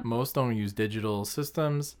paperwork. Yep. Most don't use digital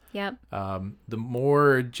systems. Yep. The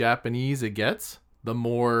more Japanese it gets, the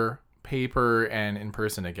more paper and in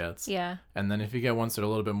person it gets. Yeah. And then if you get ones that are a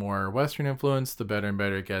little bit more Western influenced, the better and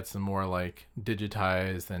better it gets, and more like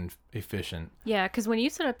digitized and efficient. Yeah, because when you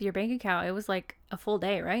set up your bank account, it was like a full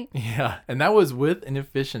day, right? Yeah, and that was with an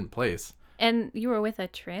efficient place. And you were with a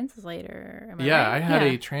translator. Am I right? I had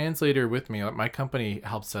a translator with me. My company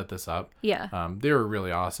helped set this up. Yeah. They were really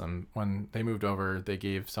awesome. When they moved over, they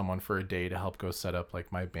gave someone for a day to help go set up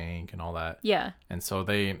like my bank and all that. Yeah. And so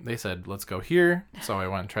they said, let's go here. So I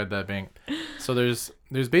went and tried that bank. So there's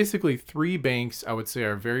basically 3 banks I would say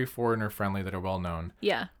are very foreigner friendly that are well known.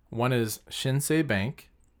 Yeah. One is Shinsei Bank.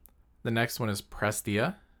 The next one is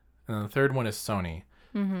Prestia. And then the third one is Sony.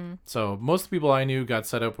 Mm-hmm. So most people I knew got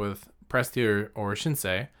set up with Prestia or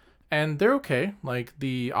Shinsei, and they're okay. Like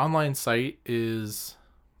the online site is,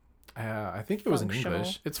 I think it was in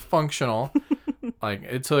English. It's functional. Like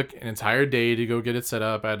it took an entire day to go get it set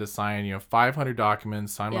up. I had to sign, 500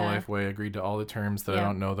 documents, sign my life away, agreed to all the terms that I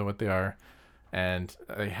don't know what they are, and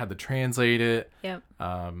I had to translate it. Yep.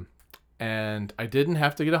 And I didn't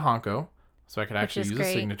have to get a Hanko, so I could actually use a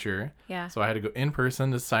signature. Yeah. So I had to go in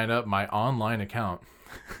person to sign up my online account.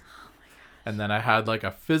 And then I had like a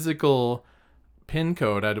physical PIN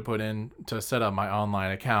code I had to put in to set up my online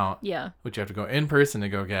account. Yeah. Which you have to go in person to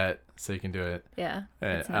go get so you can do it. Yeah.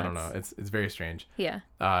 I don't know. It's very strange. Yeah.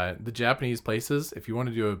 The Japanese places, if you want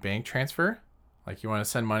to do a bank transfer, like you want to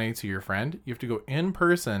send money to your friend, you have to go in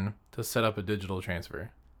person to set up a digital transfer.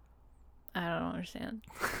 I don't understand.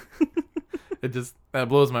 That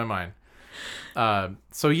blows my mind.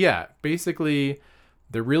 So yeah, basically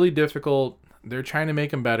they're really difficult. They're trying to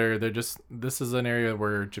make them better. This is an area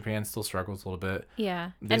where Japan still struggles a little bit.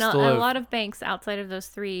 Yeah. And a lot of banks outside of those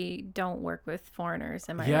 3 don't work with foreigners.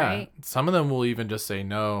 Am I right? Some of them will even just say,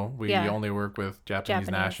 no, we only work with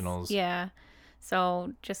Japanese nationals. Yeah.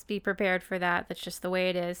 So just be prepared for that. That's just the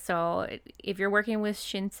way it is. So if you're working with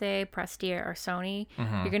Shinsei, Prestia, or Sony,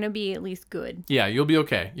 you're going to be at least good. Yeah, you'll be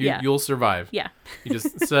okay. You'll survive. Yeah. You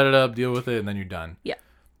just set it up, deal with it, and then you're done. Yeah.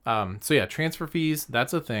 So yeah, transfer fees,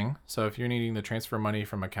 that's a thing. So if you're needing to transfer money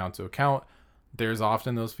from account to account, there's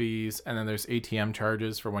often those fees. And then there's ATM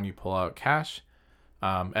charges for when you pull out cash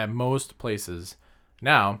at most places.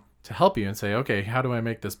 Now, to help you and say, okay, how do I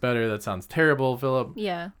make this better? That sounds terrible, Philip.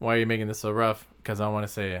 Yeah. Why are you making this so rough? Because I want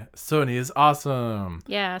to say Sony is awesome.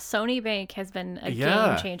 Yeah, Sony Bank has been a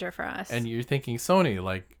game changer for us. And you're thinking Sony,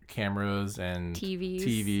 like cameras and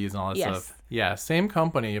TVs and all that stuff. Yeah, same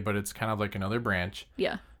company, but it's kind of like another branch.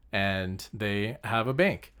 Yeah. And they have a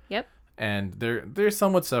bank. Yep. And they're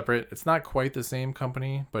somewhat separate. It's not quite the same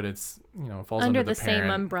company, but it's, falls under the same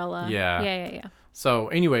umbrella. Yeah. Yeah. So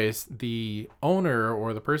anyways, the owner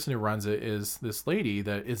or the person who runs it is this lady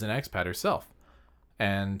that is an expat herself.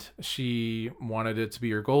 And she wanted it to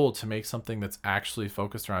be her goal to make something that's actually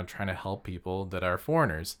focused around trying to help people that are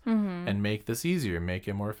foreigners and make this easier, make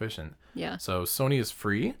it more efficient. Yeah. So Sony is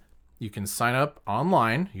free. You can sign up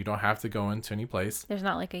online. You don't have to go into any place. There's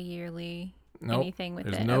not like a yearly anything with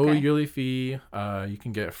it. There's no yearly fee. You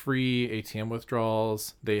can get free ATM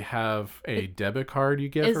withdrawals. They have a debit card you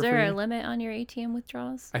get for free. Is there a limit on your ATM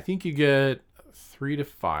withdrawals? I think you get 3 to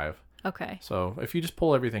 5. Okay. So if you just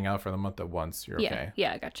pull everything out for the month at once, you're okay.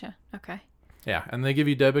 Yeah, I gotcha. Okay. Yeah, and they give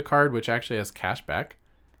you debit card, which actually has cash back.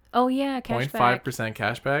 Oh yeah, cashback. 0.5%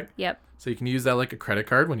 cash back. Yep. So you can use that like a credit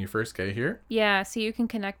card when you first get here. Yeah, so you can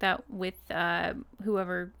connect that with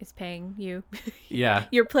whoever is paying you. Yeah.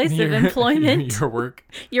 Your place of employment. Your work.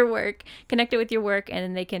 Your work. Connect it with your work, and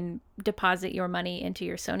then they can deposit your money into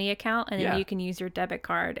your Sony account, and then you can use your debit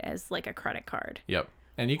card as like a credit card. Yep.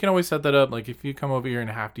 And you can always set that up. Like if you come over here and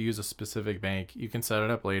have to use a specific bank, you can set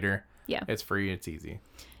it up later. Yeah. It's free. It's easy.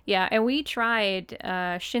 Yeah, and we tried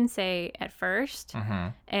Shinsei at first,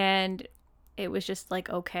 and it was just like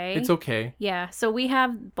okay. It's okay. Yeah, so we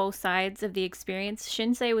have both sides of the experience.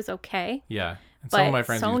 Shinsei was okay. Yeah, and some of my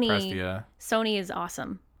friends use Prestia. Sony is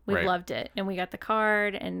awesome. We've loved it, and we got the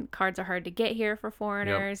card. And cards are hard to get here for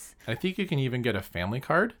foreigners. Yep. I think you can even get a family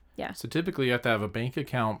card. Yeah. So typically you have to have a bank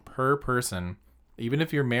account per person. Even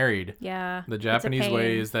if you're married, the Japanese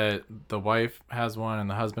way is that the wife has one and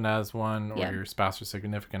the husband has one, or your spouse or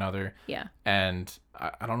significant other. Yeah. And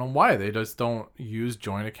I don't know why they just don't use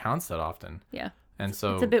joint accounts that often. Yeah. And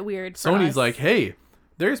so it's a bit weird. Sony's like, hey,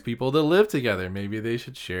 there's people that live together. Maybe they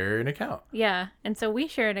should share an account. Yeah. And so we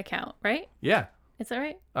share an account, right? Yeah. Is that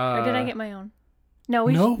right? Or did I get my own? No,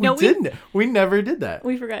 we didn't. We never did that.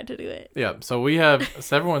 We forgot to do it. Yeah, so we have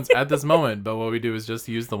several ones at this moment, but what we do is just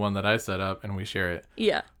use the one that I set up and we share it.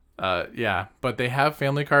 Yeah. Yeah, but they have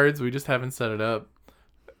family cards. We just haven't set it up.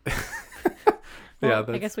 Well,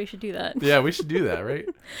 I guess we should do that. Yeah, we should do that, right?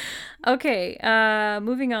 Okay,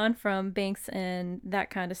 moving on from banks and that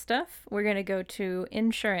kind of stuff, we're gonna go to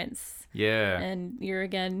insurance. Yeah. And you're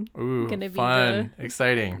again gonna be fun,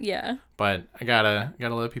 exciting. Yeah. But I gotta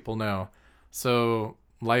let people know. So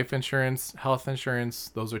life insurance, health insurance,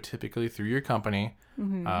 those are typically through your company.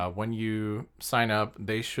 When you sign up,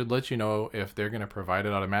 they should let you know if they're going to provide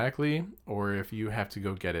it automatically or if you have to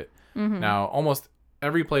go get it. Now, almost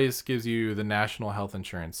every place gives you the national health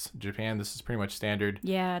insurance. Japan, this is pretty much standard.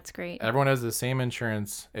 Yeah, it's great. Everyone has the same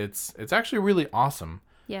insurance. It's actually really awesome.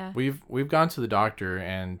 Yeah. We've gone to the doctor,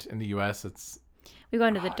 and in the US we've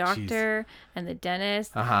gone to the doctor and the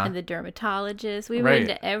dentist and the dermatologist. We've been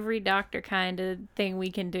to every doctor kind of thing we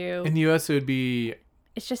can do. In the US, it would be...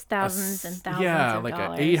 It's just thousands and thousands of like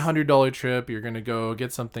dollars. an $800 trip. You're going to go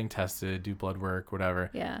get something tested, do blood work, whatever.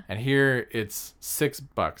 Yeah. And here it's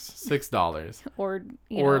 $6.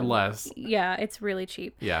 or less. Yeah, it's really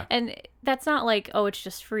cheap. Yeah. And that's not like, oh, it's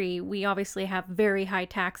just free. We obviously have very high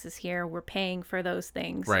taxes here. We're paying for those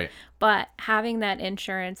things. Right. But having that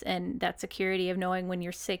insurance and that security of knowing when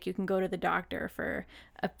you're sick, you can go to the doctor for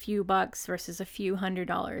a few bucks versus a few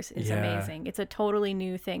 $100s is amazing. It's a totally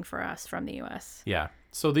new thing for us from the US. Yeah.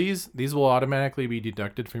 So these will automatically be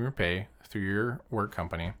deducted from your pay through your work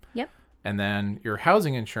company. Yep. And then your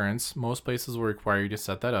housing insurance, most places will require you to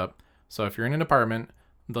set that up. So if you're in an apartment,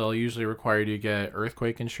 they'll usually require you to get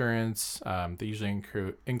earthquake insurance. That usually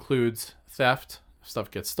includes theft, if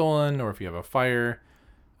stuff gets stolen, or if you have a fire.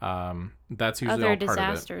 That's usually other all part of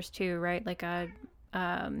it. Disasters too, right? Like a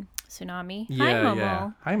tsunami. Yeah, Hi, Momo.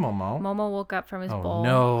 Yeah. Hi, Momo. Momo woke up from his bowl.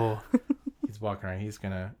 No. He's walking around. He's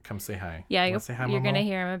gonna come say hi. Yeah, you're gonna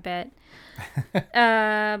hear him a bit.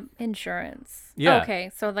 Insurance. Yeah.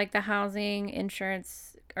 Okay, so like the housing,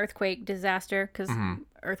 insurance, earthquake, disaster, because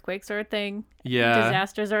earthquakes are a thing. Yeah.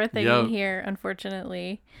 Disasters are a thing in here,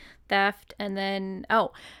 unfortunately. Theft, and then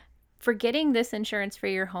for getting this insurance for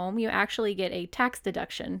your home, you actually get a tax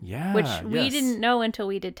deduction. Yeah. Which we didn't know until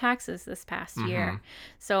we did taxes this past year.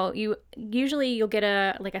 So you'll get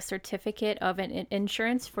a certificate of an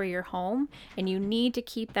insurance for your home, and you need to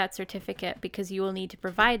keep that certificate because you will need to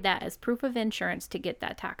provide that as proof of insurance to get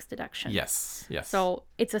that tax deduction. Yes. So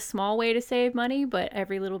it's a small way to save money, but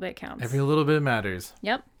every little bit counts. Every little bit matters.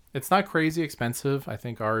 Yep. It's not crazy expensive. I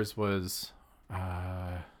think ours was,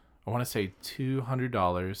 I want to say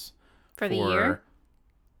 $200 for the year.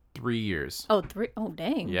 3 years. Oh,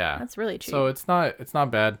 dang. Yeah. That's really cheap. So it's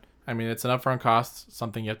not bad. I mean, it's an upfront cost,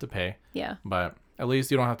 something you have to pay. Yeah. But at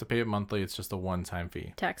least you don't have to pay it monthly. It's just a one-time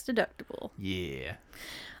fee. Tax deductible. Yeah.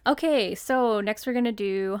 Okay, so next we're going to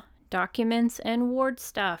do documents and ward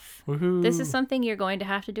stuff. Woohoo. This is something you're going to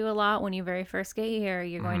have to do a lot when you very first get here.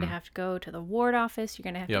 You're going to have to go to the ward office. You're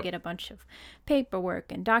going to have to get a bunch of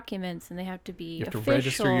paperwork and documents, and they have to be official. You have to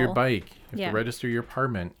register your bike. You have to register your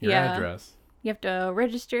apartment, your address. You have to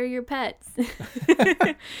register your pets.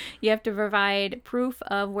 You have to provide proof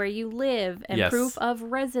of where you live and proof of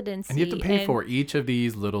residency. And you have to pay for each of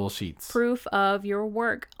these little sheets. Proof of your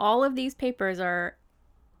work. All of these papers are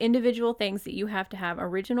individual things that you have to have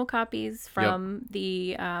original copies from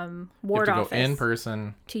the ward you have to office. Go in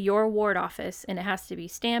person to your ward office, and it has to be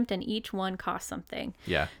stamped, and each one costs something.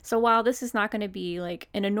 Yeah. So while this is not going to be like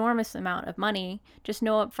an enormous amount of money, just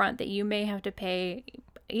know up front that you may have to pay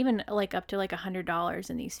even like up to like $100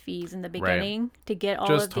 in these fees in the Right. beginning to get all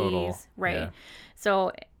Just of total. these. Right. Yeah.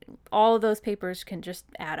 So all of those papers can just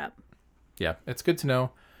add up. Yeah, it's good to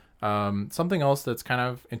know. Something else that's kind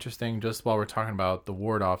of interesting, just while we're talking about the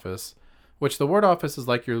ward office, which the ward office is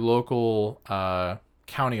like your local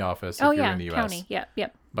county office if Oh you're yeah, in the U.S. county.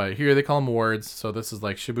 Yep. But here they call them wards. So this is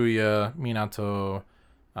like Shibuya, Minato.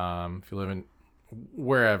 If you live in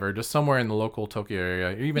wherever, just somewhere in the local Tokyo area,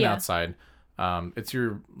 or even Yeah. outside, it's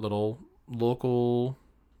your little local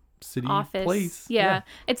city Office. place. Yeah.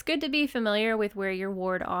 It's good to be familiar with where your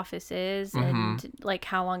ward office is Mm-hmm. and like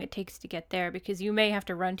how long it takes to get there, because you may have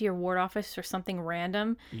to run to your ward office for something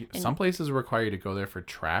random. Some places require you to go there for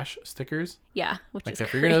trash stickers. Yeah, which Like is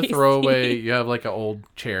if you're gonna throw crazy. away, you have like an old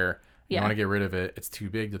chair, you Yeah. want to get rid of it, it's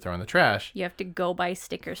too big to throw in the trash. You have to go buy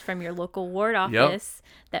stickers from your local ward office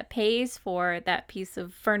that pays for that piece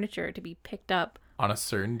of furniture to be picked up On a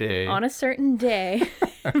certain day. on a certain day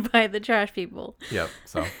by the trash people. Yep.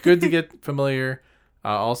 So good to get familiar.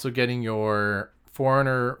 Also getting your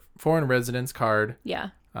foreign residence card. Yeah.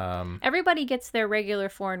 Um, Everybody gets their regular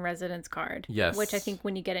foreign residence card. Yes. Which I think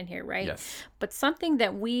when you get in here, right? yes. But something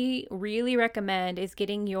that we really recommend is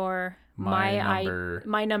getting your My number.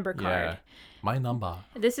 My Number card. Yeah. My number.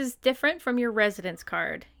 This is different from your residence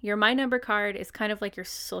card. Your My Number card is kind of like your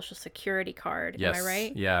social security card. Yes. Am I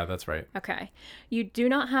right? Yeah, that's right. Okay. You do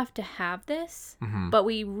not have to have this, but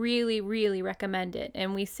we really, really recommend it.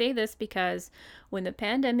 And we say this because when the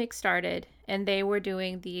pandemic started and they were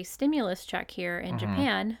doing the stimulus check here in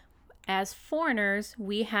Japan, as foreigners,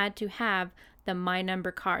 we had to have the My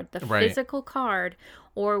Number card, the Right. physical card,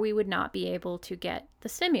 or we would not be able to get the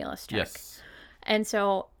stimulus check. Yes. And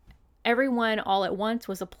so everyone all at once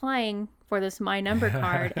was applying for this My Number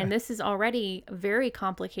card, and this is already very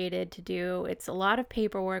complicated to do. It's a lot of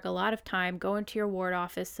paperwork, a lot of time going to your ward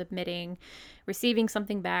office, submitting, receiving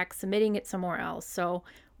something back, submitting it somewhere else. So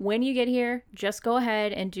when you get here, just go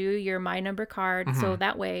ahead and do your My Number card, so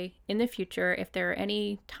that way in the future, if there are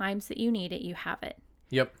any times that you need it, you have it.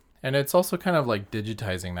 Yep. And it's also kind of like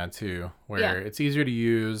digitizing that too, where Yeah. it's easier to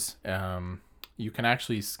use. You can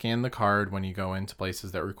actually scan the card when you go into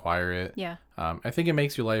places that require it. Yeah. I think it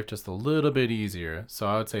makes your life just a little bit easier. So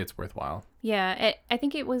I would say it's worthwhile. Yeah, I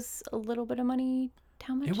think it was a little bit of money.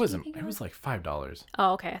 How much? It do you wasn't. think It was like $5.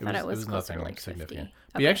 Oh, okay. I thought it It was was closer to nothing like 50. significant.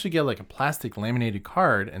 But you actually get like a plastic laminated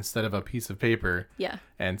card instead of a piece of paper. Yeah.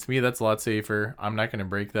 And to me, that's a lot safer. I'm not going to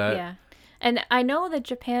break that. Yeah. And I know that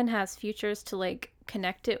Japan has features to like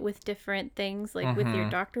connect it with different things, like with your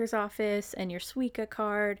doctor's office and your Suica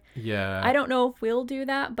card. Yeah. I don't know if we'll do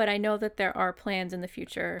that, but I know that there are plans in the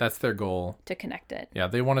future That's their goal. to connect it. Yeah,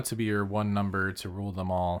 they want it to be your one number to rule them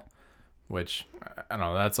all, which, I don't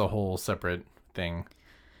know, that's a whole separate thing.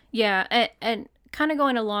 Yeah. And kind of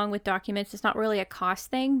going along with documents, it's not really a cost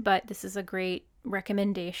thing, but this is a great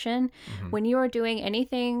recommendation. When you are doing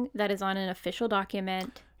anything that is on an official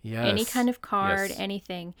document, Yes. any kind of card, Yes.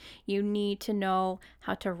 anything, you need to know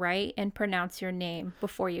how to write and pronounce your name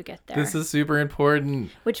before you get there. This is super important.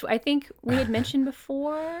 Which I think we had mentioned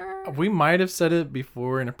before. We might have said it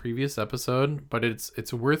before in a previous episode, but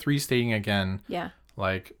it's worth restating again. Yeah.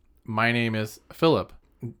 Like, my name is Philip.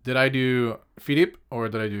 Did I do Philip or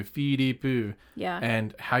did I do Philippe? Yeah.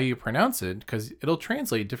 And how you pronounce it, because it'll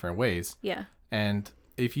translate different ways. Yeah. And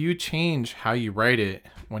if you change how you write it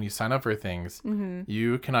when you sign up for things,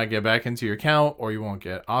 you cannot get back into your account, or you won't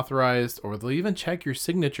get authorized, or they'll even check your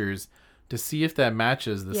signatures to see if that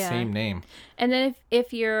matches the Yeah. same name. And then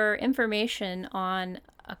if your information on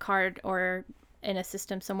a card or in a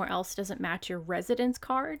system somewhere else doesn't match your residence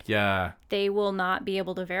card, Yeah. they will not be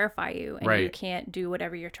able to verify you, and you Right. can't do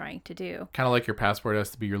whatever you're trying to do. Kind of like your passport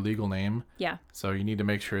has to be your legal name. Yeah. So you need to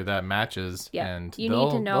make sure that matches, Yeah. and You need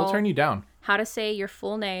they'll, to know- they'll turn you down. How to say your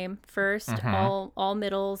full name 1st, all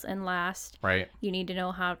middles and last. Right. You need to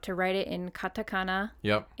know how to write it in katakana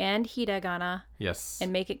Yep. and hiragana Yes.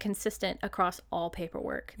 and make it consistent across all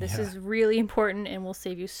paperwork. This Yeah. is really important and will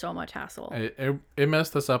save you so much hassle. It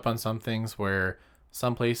messed us up on some things where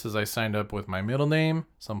some places I signed up with my middle name,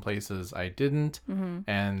 some places I didn't,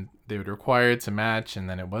 and they would require it to match, and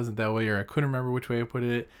then it wasn't that way, or I couldn't remember which way I put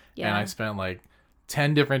it, and Yeah. I spent like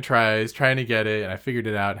 10 different tries trying to get it, and I figured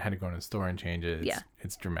it out and had to go in the store and change it.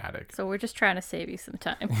 It's dramatic. So we're just trying to save you some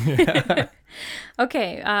time.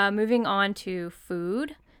 Okay, moving on to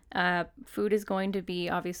food. Food is going to be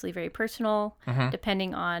obviously very personal,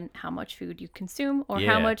 depending on how much food you consume or how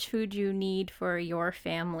Yeah. much food you need for your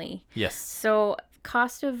family. Yes. So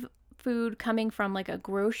cost of food coming from like a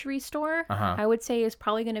grocery store, Uh-huh. I would say is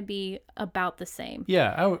probably going to be about the same.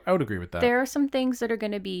 Yeah, I would agree with that. There are some things that are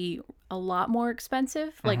going to be a lot more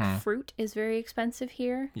expensive. Like Mm-hmm. fruit is very expensive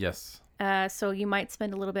here. Yes. So you might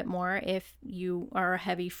spend a little bit more if you are a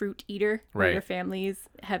heavy fruit eater. Or Right. your family's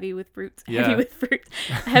heavy with fruits. Yeah. Heavy with fruit.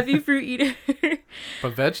 Heavy fruit eater.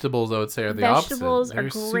 But vegetables, I would say, are the Vegetables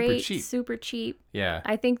opposite. They're are great. super cheap. Super cheap. Yeah.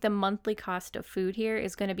 I think the monthly cost of food here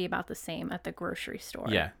is going to be about the same at the grocery store.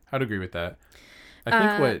 Yeah, I'd agree with that. I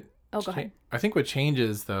think go ahead. I think what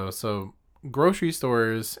changes though, so grocery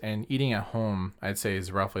stores and eating at home, I'd say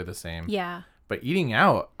is roughly the same. Yeah. But eating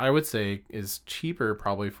out, I would say, is cheaper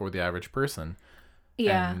probably for the average person.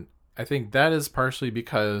 Yeah. And I think that is partially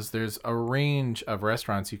because there's a range of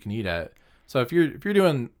restaurants you can eat at. So if you're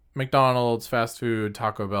doing McDonald's, fast food,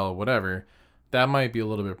 Taco Bell, whatever, that might be a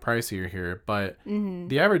little bit pricier here. But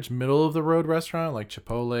the average middle of the road restaurant, like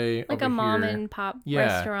Chipotle, like over a mom here, and pop Yeah.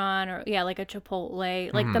 restaurant, or like a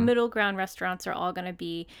Chipotle, like the middle ground restaurants are all going to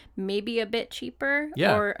be maybe a bit cheaper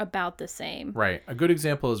Yeah. or about the same. Right. A good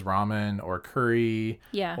example is ramen or curry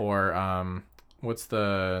Yeah. or what's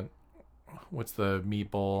the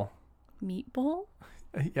meatball? Meat bowl?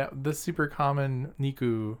 Yeah, the super common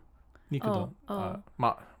niku Donbori.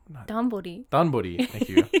 danbori. Thank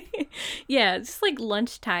you. Yeah, it's just like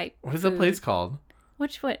lunch type. What is the food. place called?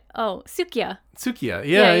 Which what? Oh, Sukiya. Tsukiya.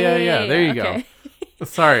 Yeah. There you okay. go.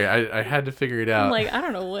 Sorry, I had to figure it out. I'm like, I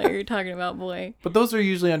don't know what you're talking about, boy. But those are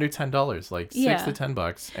usually under $10, like Yeah. $6 to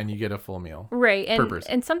 $10, and you get a full meal. Right. Per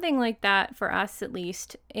person. And something like that for us, at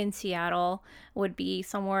least in Seattle, would be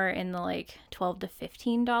somewhere in the like $12 to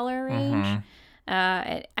 $15 range. Mhm.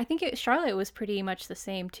 I think Charlotte was pretty much the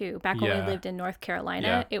same too. Back when Yeah. we lived in North Carolina,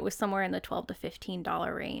 Yeah. it was somewhere in the $12 to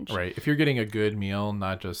 $15 range. Right. If you're getting a good meal,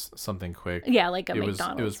 not just something quick. Yeah, like a It was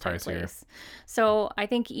McDonald's type pricier. place. So I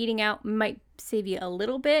think eating out might save you a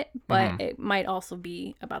little bit, but Mm-hmm. it might also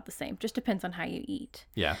be about the same. Just depends on how you eat.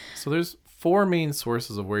 Yeah. So there's 4 main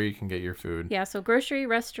sources of where you can get your food. Yeah, so grocery,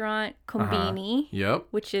 restaurant, kombini, Yep.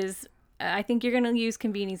 which is I think you're going to use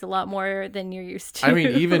kombinis a lot more than you're used to. I mean,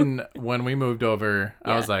 even when we moved over,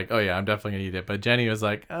 I Yeah. was like, oh yeah, I'm definitely going to eat it. But Jenny was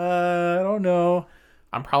like, I don't know.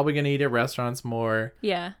 I'm probably going to eat at restaurants more.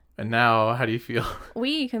 Yeah. And now, how do you feel?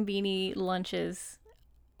 We eat kombini lunches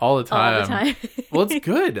All the time. all the time. Well, it's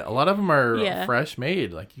good. A lot of them are Yeah. fresh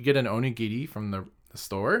made. Like you get an onigiri from the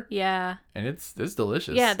store, Yeah. and it's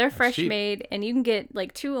delicious. Yeah, they're It's fresh cheap. made, and you can get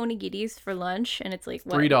like 2 onigiris for lunch, and it's like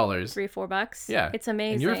what, $3. $3-4. Yeah. It's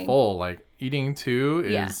amazing. And you're full. Like eating 2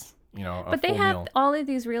 is, Yeah. a But they full have meal. all of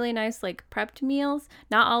these really nice like prepped meals.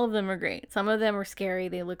 Not all of them are great. Some of them are scary.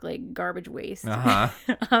 They look like garbage waste.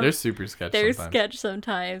 They're super sketch They're sometimes. sketch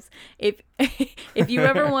sometimes. If if you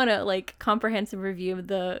ever want a like comprehensive review of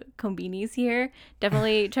the kombinis here,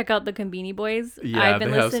 definitely check out the Kombini Boys. Yeah, I've been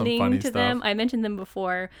they have some listening funny to them. stuff. I mentioned them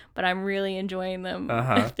before, but I'm really enjoying them.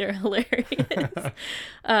 Uh-huh. They're hilarious.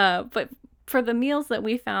 But for the meals that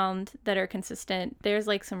we found that are consistent, there's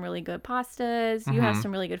like some really good pastas. You have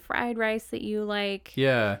some really good fried rice that you like.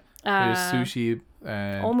 Yeah. There's Uh, sushi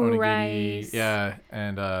and omu onigiri. rice. Yeah.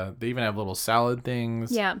 And they even have little salad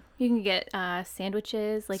things. Yeah, you can get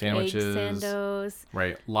sandwiches, like Sandwiches. egg sandos.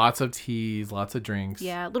 Right. Lots of teas, lots of drinks.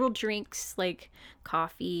 Yeah, little drinks like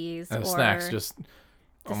coffees And or snacks. Just,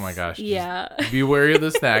 oh my gosh. just yeah. be wary of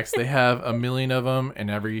the snacks. They have a million of them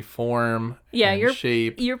in every form Yeah, and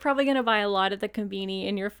shape. You're probably gonna buy a lot of the Kombini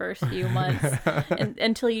in your first few months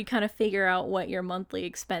until you kind of figure out what your monthly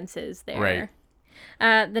expense is there. Right.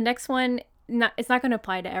 The next one, it's not going to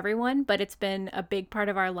apply to everyone, but it's been a big part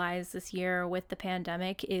of our lives this year with the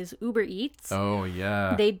pandemic is Uber Eats. Oh,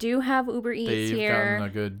 yeah. They do have Uber Eats They've here. gotten a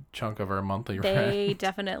good chunk of our monthly They rent.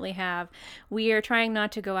 definitely have. We are trying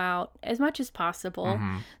not to go out as much as possible.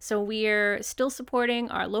 Mm-hmm. So we're still supporting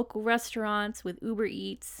our local restaurants with Uber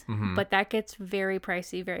Eats, but that gets very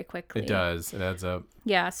pricey very quickly. It does. It adds up.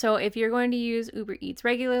 Yeah. So if you're going to use Uber Eats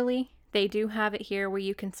regularly, they do have it here where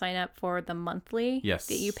you can sign up for the monthly. Yes.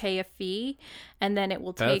 That you pay a fee, and then it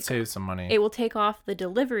will That take saves some money. it will take off the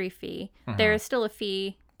delivery fee. There is still a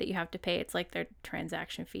fee that you have to pay. It's like their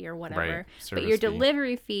transaction fee or whatever. Right. But Service your fee.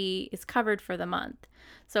 delivery fee is covered for the month.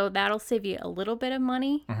 So that'll save you a little bit of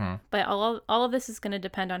money. But all of this is going to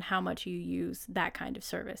depend on how much you use that kind of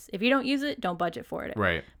service. If you don't use it, don't budget for it.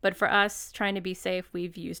 Right. But for us, trying to be safe,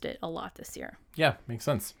 we've used it a lot this year. Yeah, makes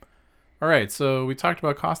sense. All right, so we talked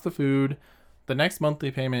about cost of food. The next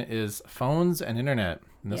monthly payment is phones and internet.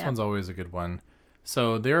 And this Yeah. one's always a good one.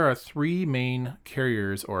 So there are 3 main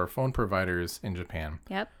carriers or phone providers in Japan.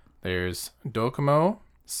 Yep. There's Docomo,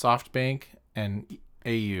 SoftBank, and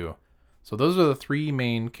AU. So those are the 3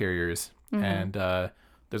 main carriers. And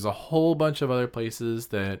There's a whole bunch of other places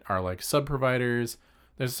that are like sub providers.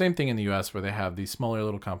 There's the same thing in the US where they have these smaller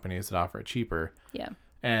little companies that offer it cheaper. Yeah.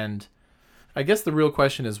 And I guess the real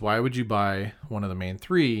question is, why would you buy one of the main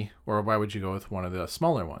three, or why would you go with one of the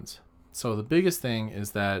smaller ones? So the biggest thing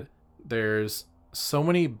is that there's so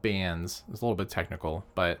many bands. It's a little bit technical,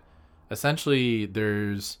 but essentially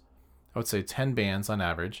there's, I would say, 10 bands on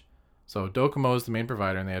average. So Docomo is the main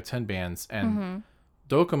provider, and they have 10 bands. And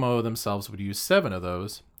Docomo themselves would use 7 of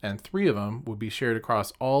those, and 3 of them would be shared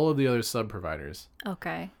across all of the other sub-providers.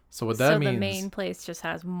 Okay. So what that means... So the main place just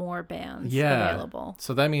has more bands yeah, available.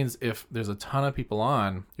 So that means if there's a ton of people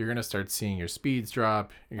on, you're going to start seeing your speeds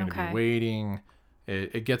drop. You're going to be waiting.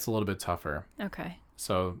 It gets a little bit tougher. Okay.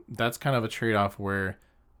 So that's kind of a trade-off where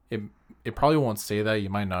it probably won't say that. You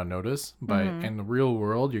might not notice. But in the real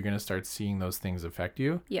world, you're going to start seeing those things affect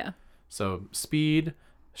you. Yeah. So speed,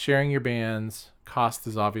 sharing your bands, cost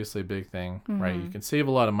is obviously a big thing, right? You can save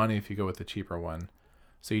a lot of money if you go with the cheaper one.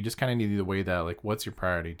 So you just kind of need to weigh that, like, what's your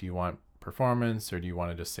priority? Do you want performance, or do you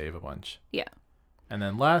want to just save a bunch? Yeah. And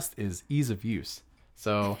then last is ease of use.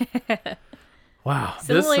 So, wow.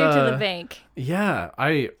 Similar to the bank. Yeah.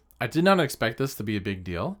 I did not expect this to be a big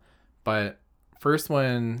deal. But first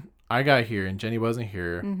when I got here and Jenny wasn't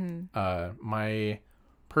here, my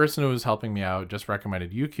person who was helping me out just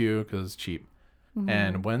recommended UQ because it's cheap.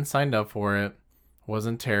 And when signed up for it,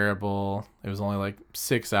 wasn't terrible. It was only like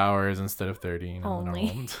 6 hours instead of 30. You know,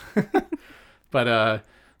 only. But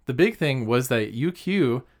the big thing was that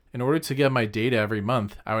UQ, in order to get my data every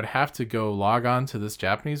month, I would have to go log on to this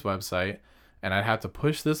Japanese website, and I'd have to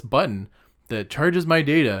push this button that charges my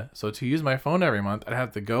data. So to use my phone every month, I'd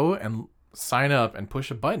have to go and sign up and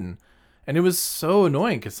push a button. And it was so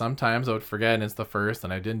annoying because sometimes I would forget and it's the first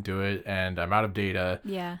and I didn't do it and I'm out of data.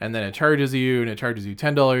 Yeah. And then it charges you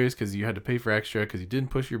 $10 because you had to pay for extra because you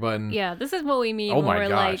didn't push your button. Yeah, this is what we mean. Oh my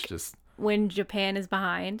gosh. Like, when Japan is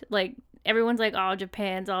behind. Like, everyone's like, oh,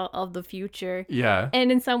 Japan's all of the future. Yeah.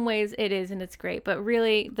 And in some ways it is, and it's great. But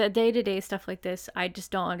really, the day-to-day stuff like this, I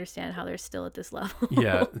just don't understand how they're still at this level.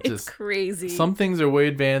 Yeah. It's just crazy. Some things are way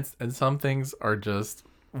advanced and some things are just,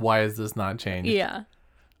 why is this not changed? Yeah.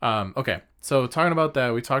 Okay, so talking about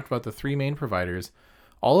that, we talked about the 3 main providers.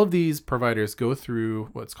 All of these providers go through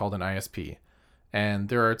what's called an ISP, and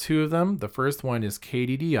there are 2 of them. The first one is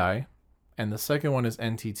KDDI, and the second one is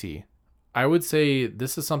NTT. I would say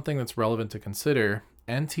this is something that's relevant to consider.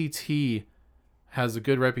 NTT has a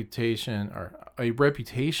good reputation, or a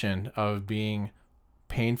reputation of being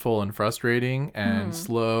painful and frustrating and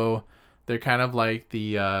slow. They're kind of like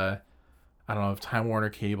the... I don't know if Time Warner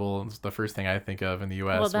Cable is the first thing I think of in the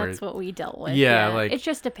US. Well, that's what we dealt with. Yeah, like... It's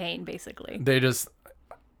just a pain, basically. They just...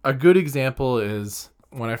 A good example is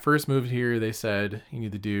when I first moved here, they said you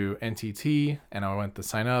need to do NTT, and I went to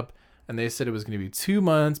sign up, and they said it was going to be 2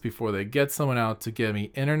 months before they get someone out to get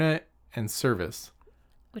me internet and service.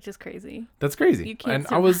 Which is crazy. That's crazy. You can't and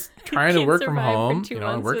I was trying to work from home. You know,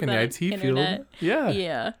 I work in the IT field. Yeah.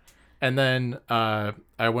 Yeah. And then I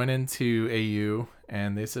went into AU,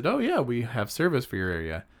 and they said, oh, yeah, we have service for your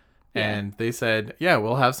area. Yeah. And they said, yeah,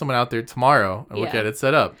 we'll have someone out there tomorrow, and we'll get it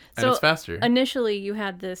set up. And it's faster. Initially, you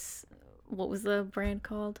had this, what was the brand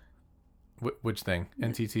called? Which thing?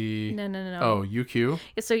 NTT? No. Oh, UQ?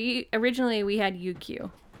 So originally, we had UQ.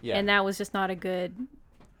 Yeah. And that was just not a good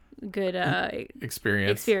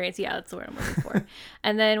experience. Yeah, that's the word I'm looking for.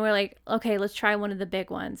 And then we're like, okay, let's try one of the big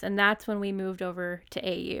ones. And that's when we moved over to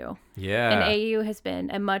AU. Yeah. And AU has been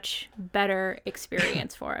a much better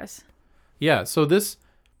experience for us. Yeah, so this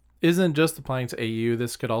isn't just applying to AU.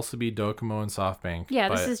 This could also be Docomo and SoftBank. Yeah,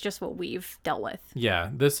 this is just what we've dealt with.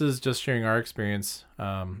 Yeah, this is just sharing our experience.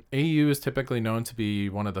 AU is typically known to be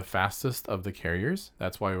one of the fastest of the carriers.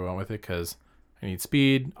 That's why we went with it, because I need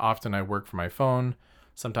speed. Often I work from my phone.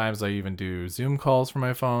 Sometimes I even do Zoom calls from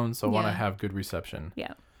my phone, so I want to have good reception.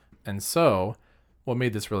 Yeah. And so what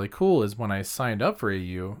made this really cool is when I signed up for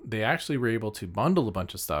AU, they actually were able to bundle a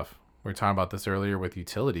bunch of stuff. We were talking about this earlier with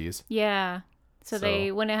utilities. Yeah. So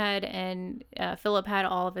they went ahead and Philip had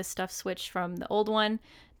all of his stuff switched from the old one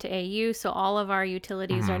to AU. So all of our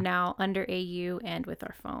utilities are now under AU and with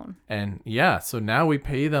our phone. And yeah, so now we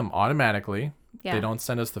pay them automatically. Yeah. They don't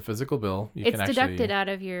send us the physical bill. It's deducted out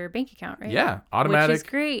of your bank account, right? Yeah, automatic. Which is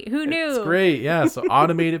great. Who knew? It's great. Yeah, so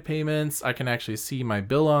automated payments. I can actually see my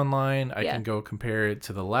bill online. I can go compare it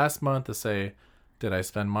to the last month to say, did I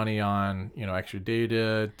spend money on, extra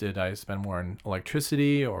data? Did I spend more on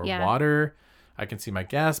electricity or water? I can see my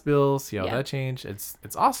gas bill, see how Yeah. that changed. It's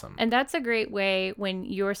awesome. And that's a great way when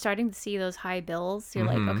you're starting to see those high bills. You're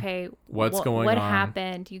like, okay, What's going what on?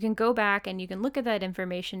 happened? You can go back and you can look at that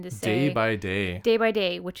information to say Day by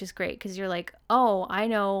day, which is great because you're like, oh, I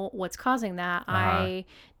know what's causing that. I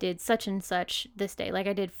did such and such this day. Like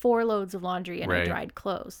I did 4 loads of laundry and I Right. dried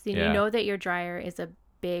clothes. And Yeah. you know that your dryer is a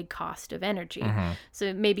big cost of energy.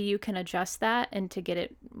 So maybe you can adjust that and to get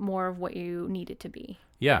it more of what you need it to be.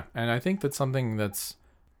 Yeah, and I think that's something that's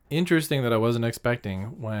interesting that I wasn't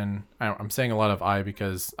expecting when I'm saying a lot of I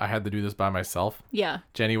because I had to do this by myself. Yeah.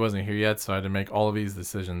 Jenny wasn't here yet, so I had to make all of these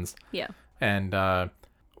decisions. Yeah. And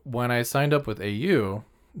when I signed up with AU,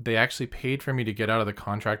 they actually paid for me to get out of the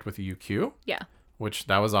contract with UQ, Yeah. which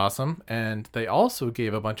that was awesome. And they also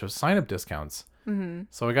gave a bunch of sign-up discounts.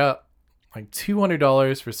 So I got like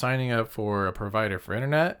 $200 for signing up for a provider for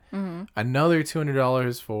internet, another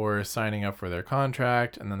 $200 for signing up for their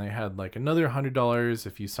contract, and then they had like another $100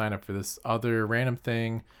 if you sign up for this other random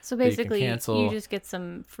thing. So that you can basically, cancel. you just get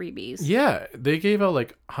some freebies. Yeah, they gave out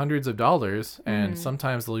like hundreds of dollars, and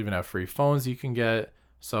sometimes they'll even have free phones you can get.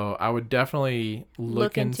 So I would definitely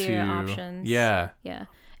look into your options. Yeah, Yeah.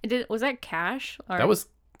 Was that cash? Or, that was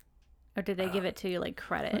Or did they give it to you like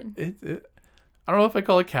credit? I don't know if I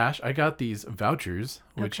call it cash. I got these vouchers,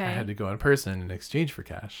 which I Okay. had to go in person in exchange for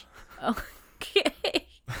cash. Okay.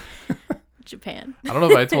 Japan. I don't know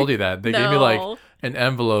if I told you that. They gave me like No. an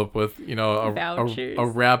envelope with, Vouchers. a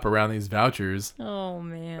wrap around these vouchers. Oh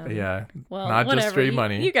man. Yeah. Well, not whatever. just straight You-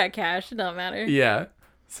 money. You got cash. It don't matter. Yeah.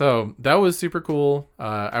 So that was super cool.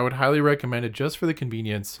 I would highly recommend it just for the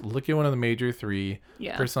convenience. Look at one of the major 3.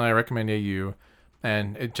 Yeah. Personally, I recommend AU.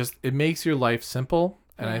 And it makes your life simple.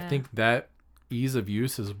 And I Yeah. think that ease of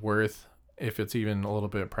use is worth if it's even a little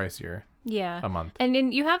bit pricier Yeah. a month. And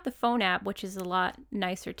then you have the phone app, which is a lot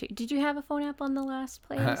nicer too. Did you have a phone app on the last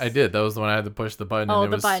place? I did. That was the one I had to push the button Oh, and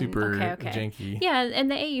it the was button. super Okay. janky. Yeah, and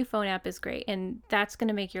the AU phone app is great, and that's going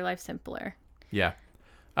to make your life simpler. Yeah.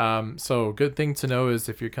 So good thing to know is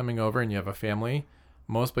if you're coming over and you have a family,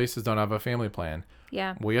 most places don't have a family plan.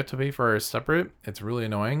 Yeah. We have to pay for ours separate. It's really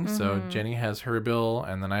annoying. So Jenny has her bill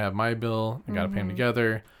and then I have my bill. We got to pay them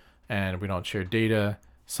together and we don't share data.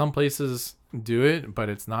 Some places do it, but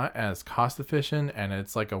it's not as cost efficient and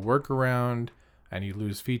it's like a workaround and you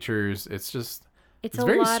lose features. It's It's It's a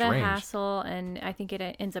very lot of strange. hassle, and I think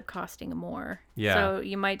it ends up costing more. Yeah. So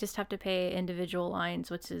you might just have to pay individual lines,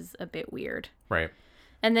 which is a bit weird. right.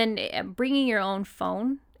 And then bringing your own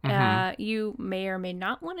phone, you may or may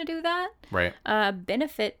not want to do that. Right.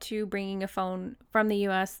 Benefit to bringing a phone from the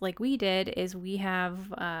U.S. like we did is we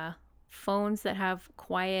have phones that have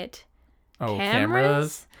quiet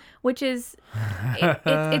cameras, which is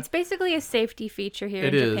it's basically a safety feature here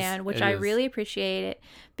It in is. Japan, which It I is. really appreciate it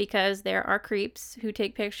because there are creeps who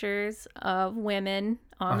take pictures of women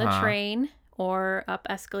on the train or up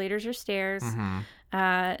escalators or stairs.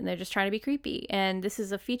 And they're just trying to be creepy. And this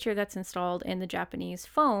is a feature that's installed in the Japanese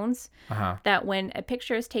phones that when a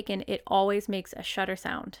picture is taken, it always makes a shutter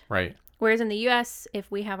sound. Right. Whereas in the US,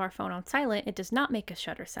 if we have our phone on silent, it does not make a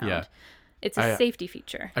shutter sound. Yeah. It's a safety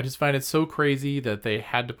feature I just find it so crazy that they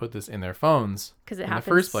had to put this in their phones because it in happens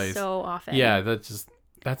the first place. so often. Yeah,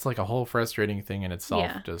 that's like a whole frustrating thing in itself.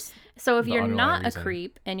 Yeah. Just So if the you're underlying not reason. a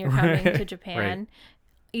creep and you're coming Right, to Japan,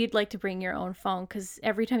 you'd like to bring your own phone because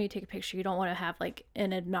every time you take a picture, you don't want to have like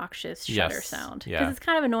an obnoxious shutter Yes, sound. yeah. Because it's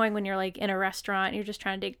kind of annoying when you're like in a restaurant and you're just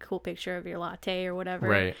trying to take a cool picture of your latte or whatever.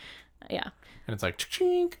 right. Yeah. And it's like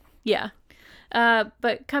chink. Yeah.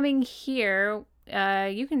 But coming here,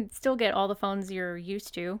 you can still get all the phones you're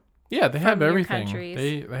used to. Yeah, they have From your everything.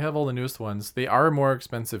 countries. They have all the newest ones. They are more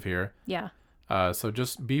expensive here. Yeah. So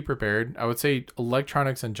just be prepared. I would say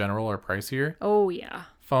electronics in general are pricier. Oh, yeah.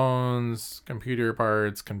 Phones, computer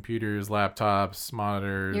parts, computers, laptops,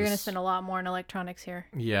 monitors. You're going to spend a lot more on electronics here.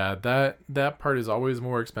 Yeah, that part is always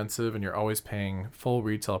more expensive and you're always paying full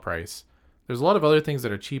retail price. There's a lot of other things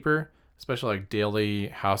that are cheaper, especially like daily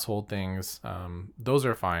household things. Those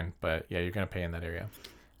are fine, but yeah, you're going to pay in that area.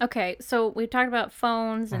 Okay, so we've talked about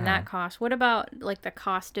phones and that cost. What about like the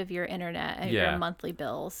cost of your internet and Yeah. your monthly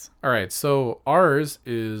bills All right, so ours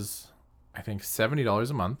is, I think, $70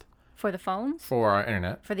 a month for the phones? for our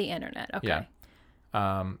internet. For the internet. Okay. Yeah.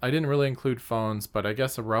 I didn't really include phones, but I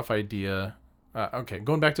guess a rough idea. Okay,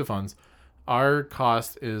 going back to phones, our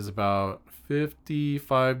cost is about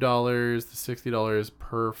 $55 to $60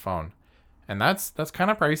 per phone. And that's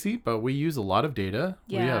kind of pricey, but we use a lot of data.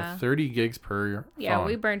 We Yeah. have 30 gigs per Yeah, phone,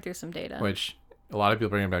 we burned through some data. which a lot of people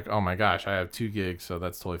bring back, oh my gosh, I have 2 gigs, so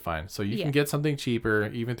that's totally fine. So you Yeah. can get something cheaper,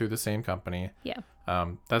 even through the same company. Yeah.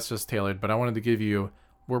 That's just tailored, but I wanted to give you,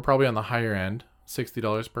 we're probably on the higher end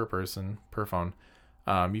 $60 per person per phone.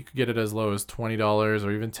 You could get it as low as $20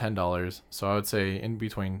 or even $10. So I would say in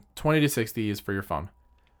between 20 to 60 is for your phone.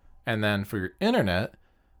 And then for your internet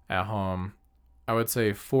at home, I would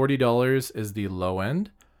say $40 is the low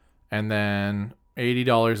end, and then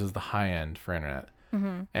 $80 is the high end for internet.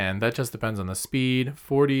 Mm-hmm. And that just depends on the speed.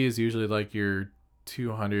 40 is usually like your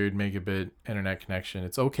 200 megabit internet connection.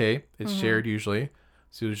 It's okay. It's shared usually.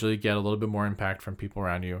 So you usually get a little bit more impact from people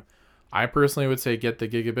around you. I personally would say get the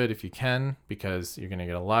gigabit if you can, because you're going to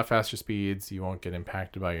get a lot faster speeds. You won't get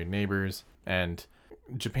impacted by your neighbors. And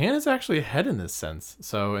Japan is actually ahead in this sense.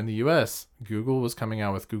 So in the US, Google was coming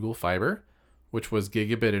out with Google Fiber, which was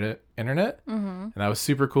gigabit internet. And that was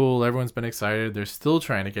super cool. Everyone's been excited. They're still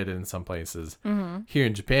trying to get it in some places. Here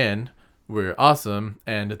in Japan, we're awesome.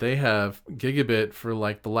 And they have gigabit for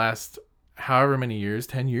like the last however many years,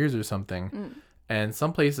 10 years or something. And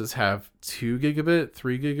some places have 2 gigabit,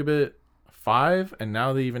 3 gigabit, 5, and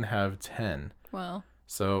now they even have 10. Wow.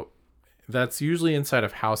 So that's usually inside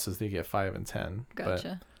of houses they get 5 and 10.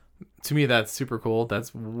 Gotcha. But to me, that's super cool.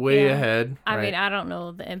 That's way ahead. I right? mean, I don't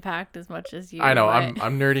know the impact as much as you. I know. But...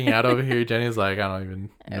 I'm nerding out over here. Jenny's like, I don't even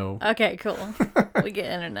know. Okay, cool. We get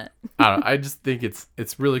internet. I don't know. I just think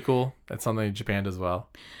it's really cool. That's something Japan does well.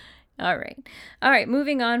 All right.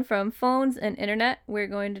 Moving on from phones and internet, we're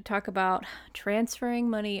going to talk about transferring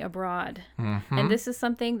money abroad. And this is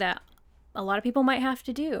something that a lot of people might have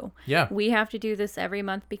to do. Yeah. We have to do this every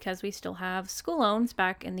month because we still have school loans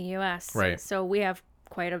back in the U.S. Right. So we have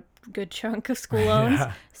quite a good chunk of school loans.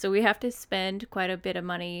 So we have to spend quite a bit of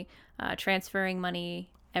money transferring money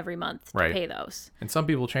every month to pay those. And some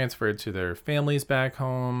people transfer it to their families back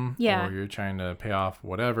home. Yeah. Or you're trying to pay off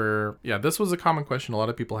whatever. Yeah, this was a common question a lot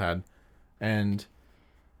of people had. And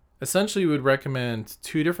essentially we would recommend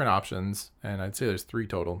 2 different options. And I'd say there's 3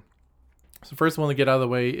 total. So first one to get out of the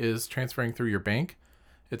way is transferring through your bank.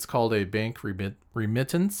 It's called a bank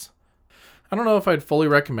remittance. I don't know if I'd fully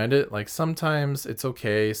recommend it. Like sometimes it's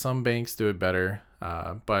okay. Some banks do it better.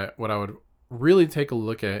 But what I would really take a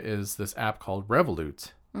look at is this app called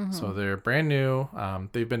Revolut. So they're brand new.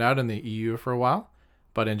 They've been out in the EU for a while,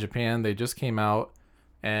 but in Japan they just came out,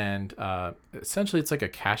 and essentially it's like a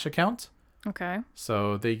cash account. Okay.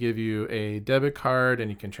 So they give you a debit card and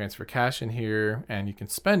you can transfer cash in here and you can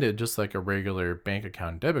spend it just like a regular bank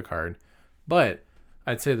account debit card. But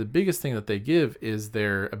I'd say the biggest thing that they give is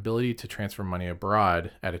their ability to transfer money abroad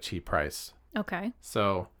at a cheap price. Okay.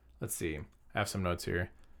 So let's see. I have some notes here.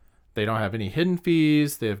 They don't have any hidden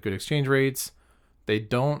fees. They have good exchange rates. They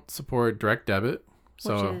don't support direct debit.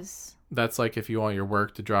 So which is... that's like if you want your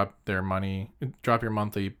work to drop their money, drop your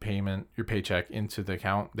monthly payment, your paycheck into the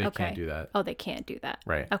account, they can't do that. Oh, they can't do that.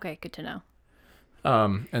 Right. Okay, good to know.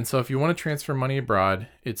 And so if you want to transfer money abroad,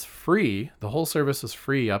 it's free. The whole service is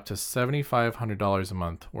free up to $7,500 a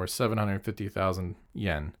month or 750,000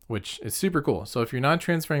 yen, which is super cool. So if you're not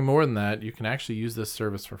transferring more than that, you can actually use this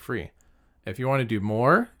service for free. If you want to do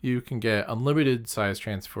more, you can get unlimited size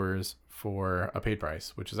transfers for a paid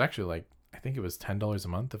price, which is actually like, I think it was $10 a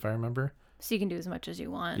month, if I remember. So you can do as much as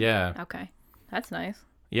you want. Yeah. Okay. That's nice.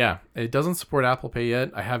 Yeah. It doesn't support Apple Pay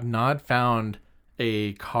yet. I have not found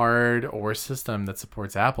a card or system that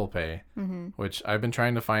supports Apple Pay, which I've been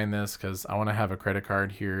trying to find this because I want to have a credit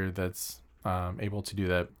card here that's able to do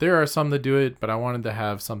that. There are some that do it, but I wanted to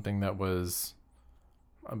have something that was,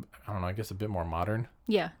 I don't know, I guess a bit more modern.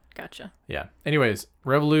 Yeah. Gotcha. Yeah. Anyways,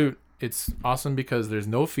 Revolut, it's awesome because there's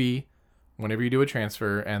no fee whenever you do a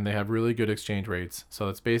transfer, and they have really good exchange rates. So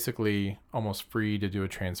it's basically almost free to do a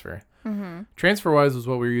transfer. TransferWise was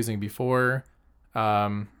what we were using before.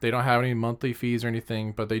 They don't have any monthly fees or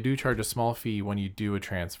anything, but they do charge a small fee when you do a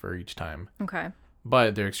transfer each time. Okay.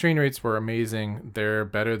 But their exchange rates were amazing. They're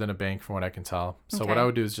better than a bank from what I can tell. So what I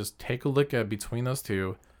would do is just take a look at between those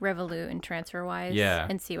two. Revolut and TransferWise. Yeah.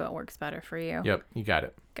 And see what works better for you. Yep, you got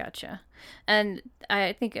it. Gotcha. And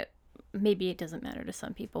I think maybe it doesn't matter to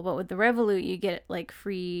some people, but with the Revolut, you get like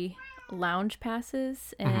free lounge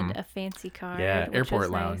passes and a fancy card. Yeah, which airport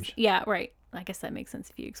is nice. lounge. Yeah, right. I guess that makes sense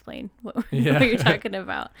if you explain what Yeah. you're talking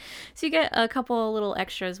about. So you get a couple little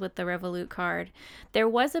extras with the Revolut card. There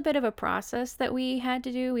was a bit of a process that we had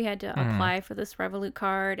to do. We had to apply for this Revolut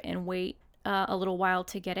card and wait a little while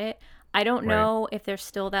to get it. I don't know if there's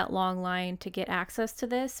still that long line to get access to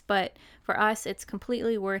this, but for us, it's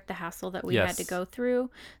completely worth the hassle that we had to go through.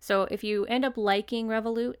 So if you end up liking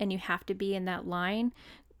Revolut and you have to be in that line,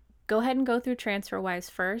 go ahead and go through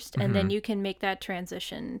TransferWise first, and then you can make that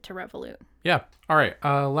transition to Revolut. Yeah. All right.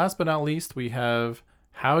 Last but not least, we have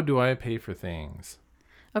how do I pay for things?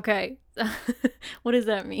 Okay. What does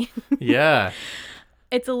that mean? Yeah.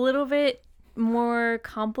 It's a little bit more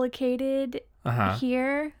complicated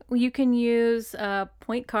Here, you can use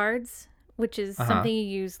point cards, which is something you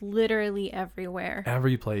use literally everywhere.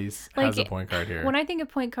 Every place has a point card here. When I think of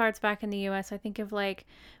point cards back in the US, I think of like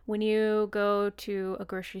when you go to a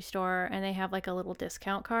grocery store and they have like a little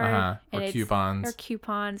discount card. Or coupons. Or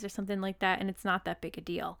coupons or something like that, and it's not that big a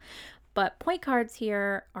deal. But point cards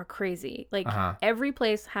here are crazy. Like every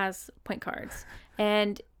place has point cards.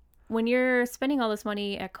 And when you're spending all this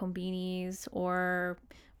money at Combini's or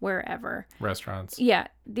wherever, restaurants,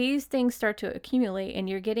 these things start to accumulate and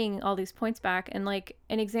you're getting all these points back. And like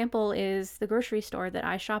an example is the grocery store that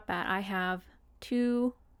I shop at. I have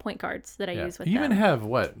 2 point cards that I use with you them. even have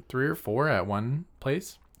 3 or 4 at one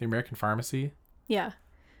place, the American Pharmacy.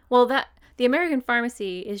 Well, the American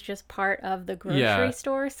Pharmacy is just part of the grocery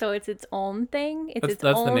store, so it's its own thing. That's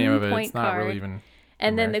own the name of it. It's not card. Really even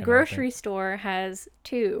and then the grocery store has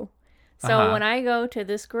 2. So when I go to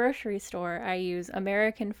this grocery store, I use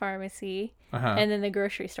American Pharmacy and then the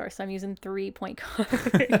grocery store. So I'm using 3 point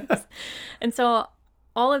cards. And so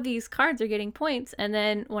all of these cards are getting points. And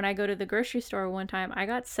then when I go to the grocery store one time, I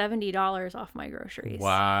got $70 off my groceries.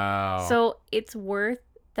 Wow. So it's worth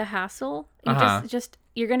the hassle.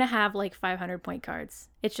 You're going to have like 500 point cards.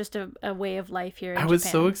 It's just a way of life here in Japan. I was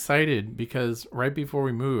so excited because right before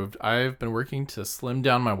we moved, I've been working to slim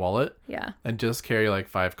down my wallet. And just carry like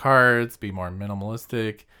 5 cards, be more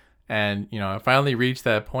minimalistic. And, I finally reached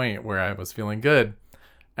that point where I was feeling good.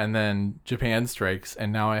 And then Japan strikes,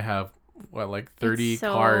 and now I have 30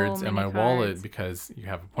 cards in my wallet because you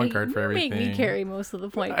have a point card for everything. You make me carry most of the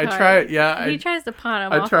point cards. I try, He tries to pawn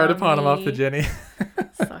them off. I try to pawn them off to Jenny.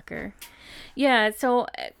 Sucker. Yeah, so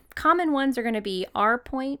common ones are going to be R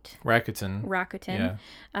point, Rakuten,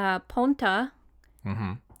 Ponta,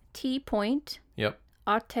 T point,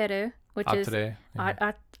 Atere, which is Atere.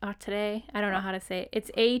 I don't know how to say it.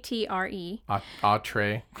 It's A-T-R-E.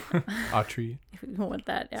 Atre. Atre. If you want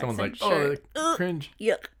that accent, someone's like, sure. Cringe.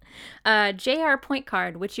 Yuck. JR point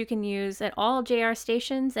card, which you can use at all JR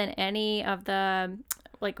stations and any of the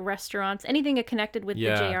restaurants, anything connected with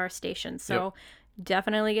the JR stations. So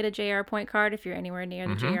definitely get a JR point card if you're anywhere near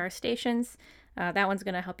the JR stations. That one's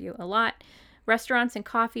going to help you a lot. Restaurants and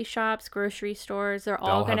coffee shops, grocery stores, they're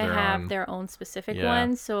all going to have their own specific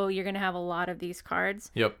ones. So you're going to have a lot of these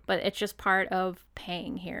cards. But it's just part of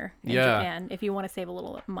paying here in Japan if you want to save a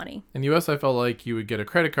little money. In the U.S., I felt like you would get a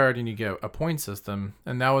credit card and you get a point system.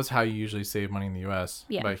 And that was how you usually save money in the U.S.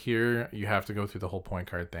 But here, you have to go through the whole point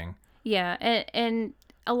card thing. And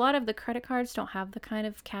a lot of the credit cards don't have the kind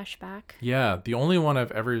of cash back. The only one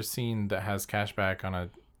I've ever seen that has cash back on a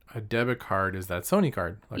debit card is that Sony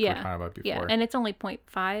card, we were talking about before. And it's only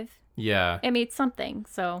 0.5. I mean, it's something,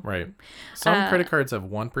 so. Right. Some credit cards have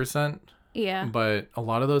 1%. Yeah. But a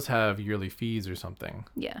lot of those have yearly fees or something.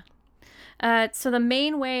 Yeah. So the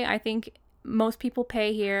main way I think most people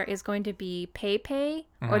pay here is going to be PayPay,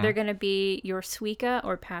 or they're going to be your Suica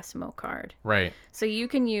or Passmo card. Right. So you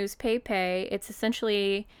can use PayPay. It's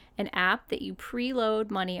essentially an app that you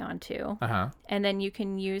preload money onto, and then you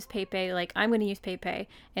can use PayPay. Like I'm going to use PayPay,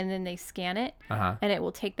 and then they scan it, and it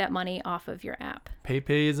will take that money off of your app.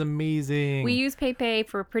 PayPay is amazing. We use PayPay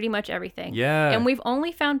for pretty much everything. Yeah. And we've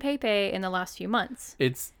only found PayPay in the last few months.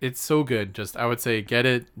 It's so good. Just I would say get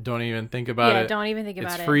it. Don't even think about it. Yeah, don't even think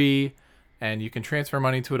about it. It's free. And you can transfer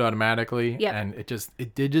money to it automatically. And it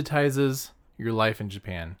digitizes your life in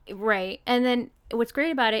Japan. Right. And then what's great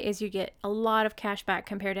about it is you get a lot of cash back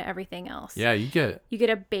compared to everything else. Yeah, you get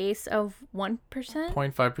a base of 1%?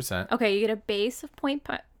 0.5%. Okay, you get a base of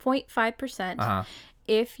 0.5%.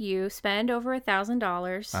 If you spend over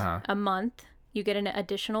 $1,000 a month, you get an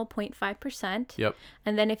additional 0.5%.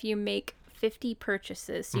 And then if you make 50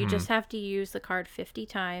 purchases, so you just have to use the card 50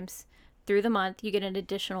 times through the month, you get an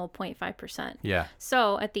additional 0.5%.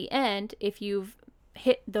 So at the end, if you've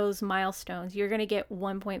hit those milestones, you're going to get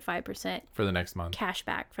 1.5% for the next month cash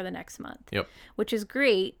back for the next month. Which is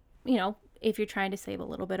great, if you're trying to save a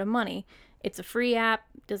little bit of money. It's a free app,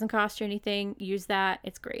 doesn't cost you anything. Use that.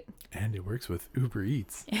 It's great. And it works with Uber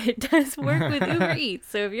Eats. It does work with Uber Eats.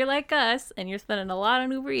 So if you're like us and you're spending a lot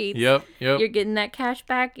on Uber Eats, you're getting that cash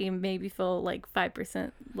back. You maybe feel like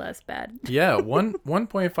 5% less bad.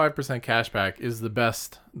 1.5% cash back is the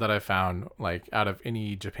best that I found, out of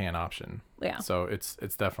any Japan option. So it's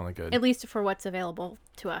definitely good. At least for what's available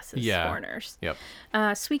to us as foreigners.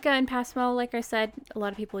 Suica and Passmo, like I said, a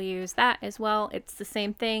lot of people use that as well. It's the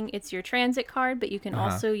same thing. It's your transit card, but you can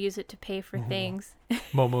also use it to pay for things.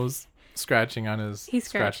 Momo's scratching on his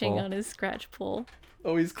on his scratch pole.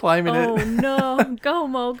 Oh, he's climbing it. Oh, no. Go,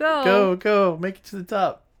 Mo, go. Go. Make it to the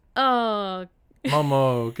top. Oh.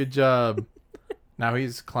 Momo, good job. Now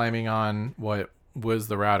he's climbing on what was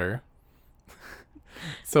the router.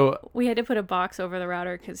 So We had to put a box over the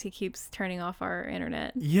router because he keeps turning off our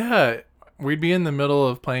internet. yeah, we'd be in the middle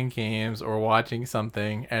of playing games or watching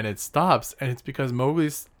something, and it stops, and it's because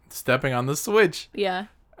Mowgli's stepping on the switch. Yeah.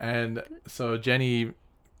 And so Jenny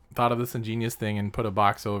thought of this ingenious thing and put a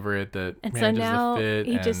box over it that And so manages now the fit.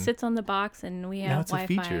 he just and sits on the box and we Now have it's a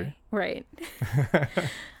Wi-Fi. feature. Right.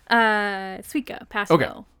 Suica,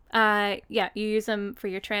 Passmo. Yeah, you use them for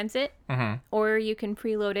your transit, or you can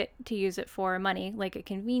preload it to use it for money, like at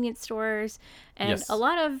convenience stores and Yes. a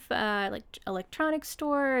lot of like electronic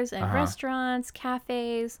stores and restaurants,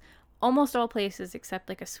 cafes, almost all places except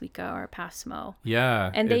like a Suica or a Passmo. Yeah.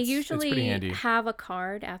 And they it's pretty usually handy. have a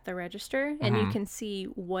card at the register, and you can see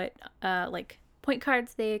what like point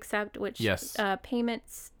cards they accept, which Yes.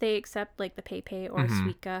 payments they accept, like the PayPay or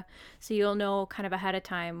Suica. So you'll know kind of ahead of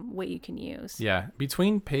time what you can use. Yeah.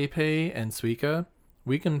 Between PayPay and Suica,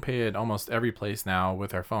 we can pay at almost every place now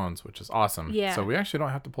with our phones, which is awesome. Yeah. So we actually don't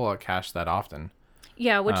have to pull out cash that often.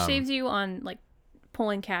 Yeah, which saves you on like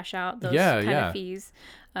pulling cash out, those Yeah, kind yeah. of fees.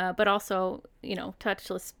 But also,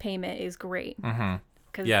 touchless payment is great.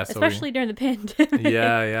 Because Yeah, so especially during the pandemic.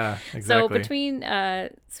 Yeah. Exactly. So between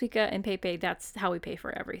Suica and PayPay, that's how we pay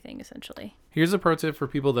for everything, essentially. Here's a pro tip for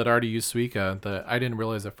people that already use Suica that I didn't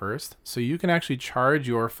realize at first. So you can actually charge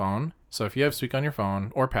your phone. So if you have Suica on your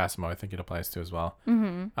phone, or Passmo, I think it applies to as well.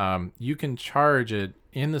 You can charge it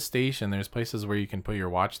in the station. There's places where you can put your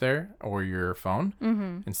watch there or your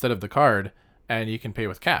phone instead of the card, and you can pay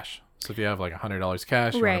with cash. So if you have like $100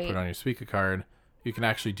 cash, you want to put it on your Suica card, you can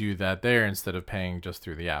actually do that there instead of paying just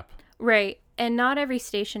through the app. Right. And not every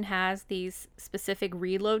station has these specific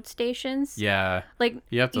reload stations. Yeah. Like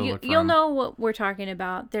You have to look for you'll 'em. know what we're talking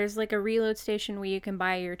about. There's like a reload station where you can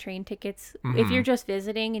buy your train tickets. If you're just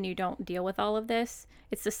visiting and you don't deal with all of this,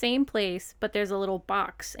 it's the same place, but there's a little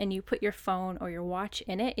box and you put your phone or your watch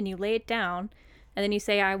in it and you lay it down, and then you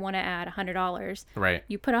say, I want to add $100. Right.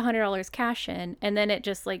 You put $100 cash in, and then it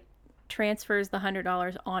just like transfers the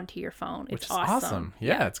 $100 onto your phone. It's Which is awesome.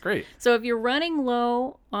 Yeah, it's great. So if you're running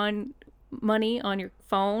low on money on your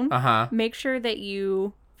phone, make sure that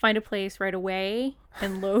you find a place right away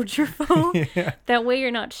and load your phone. That way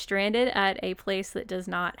you're not stranded at a place that does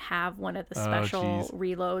not have one of the special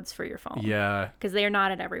reloads for your phone. Yeah. Because they are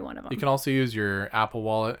not at every one of them. You can also use your Apple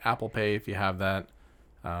Wallet, Apple Pay if you have that.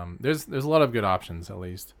 There's a lot of good options, at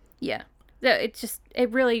least. Yeah. It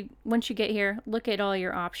really, once you get here, look at all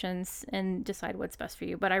your options and decide what's best for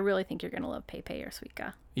you. But I really think you're going to love PayPay or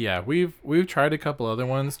Suica. Yeah, we've tried a couple other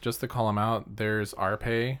ones just to call them out. There's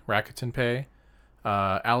RPay, Rakuten Pay,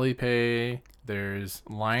 Alipay. There's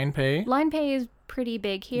Line Pay. Line Pay is pretty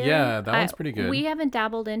big here. Yeah, that one's pretty good. We haven't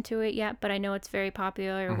dabbled into it yet, but I know it's very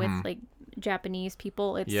popular with like Japanese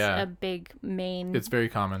people. It's a big main. It's very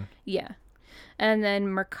common. Yeah. And then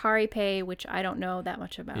Mercari Pay, which I don't know that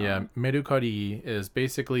much about. Yeah, Mercari is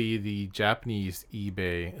basically the Japanese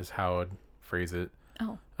eBay, is how I would phrase it.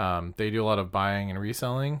 Oh. They do a lot of buying and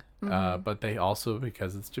reselling, but they also,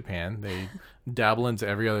 because it's Japan, they dabble into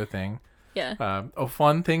every other thing. Yeah. A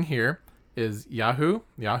fun thing here is Yahoo.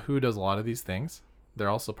 Yahoo does a lot of these things. They're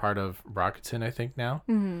also part of Rakuten, I think, now.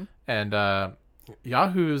 And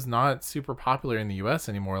Yahoo is not super popular in the U.S.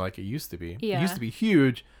 anymore like it used to be. Yeah. It used to be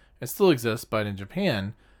huge. It still exists, but in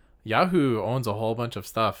Japan, Yahoo owns a whole bunch of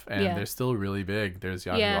stuff, and they're still really big. There's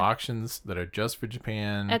Yahoo auctions that are just for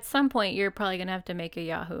Japan. At some point, you're probably going to have to make a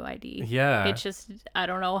Yahoo ID. Yeah. It's just, I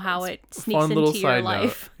don't know how it sneaks Fun little into your side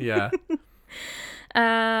life. note.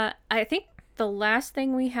 Yeah. I think the last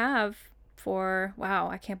thing we have for, wow,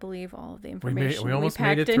 I can't believe all of the information we almost made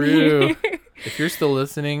packed it in through. here. If you're still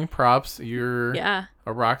listening, props. You're Yeah.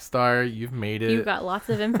 a rock star. You've made it. You've got lots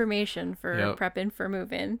of information for Yep. prepping for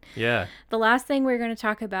move-in. Yeah. The last thing we're going to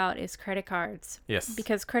talk about is credit cards. Yes.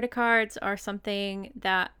 Because credit cards are something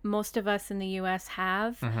that most of us in the U.S.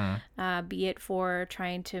 have, be it for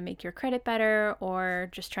trying to make your credit better or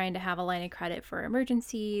just trying to have a line of credit for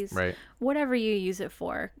emergencies. Right. Whatever you use it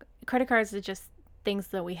for. Credit cards are just things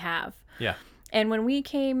that we have. Yeah. And when we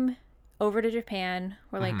came over to Japan,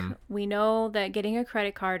 we're like, we know that getting a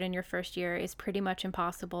credit card in your first year is pretty much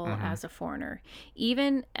impossible as a foreigner.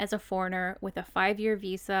 Even as a foreigner with a 5-year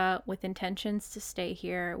visa with intentions to stay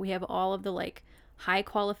here, we have all of the like high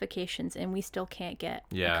qualifications and we still can't get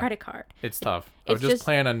a credit card. It's tough. I would just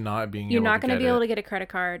plan on not being able to get it. You're not going to be able to get a credit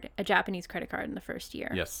card, a Japanese credit card in the first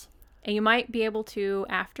year. Yes. And you might be able to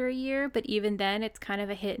after a year, but even then it's kind of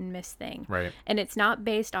a hit and miss thing. Right. And it's not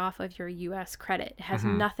based off of your U.S. credit. It has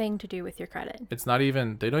nothing to do with your credit. It's not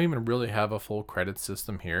even, they don't even really have a full credit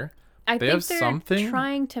system here. I They think have they're something.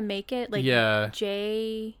 trying to make it like There's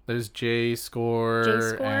J-Score,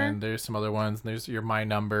 J-Score? and there's some other ones. There's your My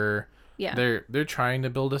Number. Yeah. They're trying to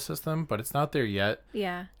build a system, but it's not there yet.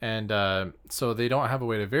 Yeah. And so they don't have a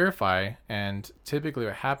way to verify. And typically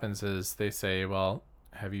what happens is they say, well,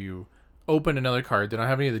 have you opened another card? They don't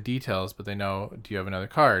have any of the details, but they know, do you have another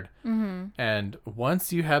card? Mm-hmm. And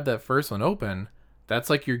once you have that first one open, that's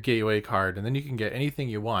like your gateway card. And then you can get anything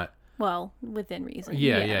you want. Well, within reason.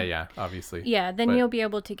 Yeah, obviously. Yeah, then you'll be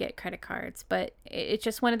able to get credit cards. But it's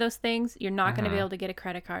just one of those things. You're not going to be able to get a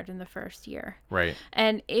credit card in the first year. Right.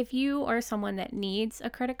 And if you are someone that needs a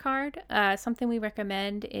credit card, something we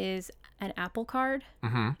recommend is an Apple Card.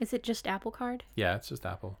 Mm-hmm. Is it just Apple Card? Yeah, it's just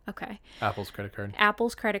Apple. Okay. Apple's credit card.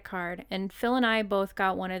 Apple's credit card. And Phil and I both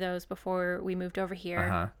got one of those before we moved over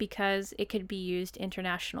here because it could be used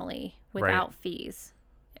internationally without fees.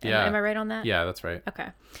 Am I right on that? Yeah, that's right. Okay.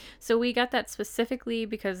 So we got that specifically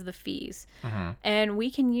because of the fees. Mm-hmm. And we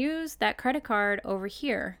can use that credit card over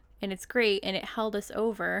here. And it's great. And it held us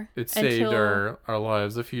over. It saved our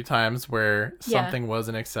lives a few times where something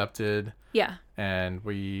wasn't accepted. Yeah. And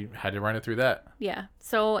we had to run it through that. Yeah.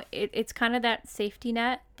 So it's kind of that safety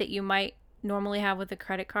net that you might normally have with a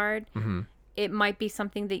credit card. Mm-hmm. It might be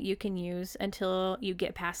something that you can use until you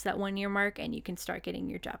get past that 1 year mark and you can start getting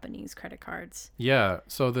your Japanese credit cards. Yeah.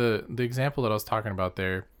 So the example that I was talking about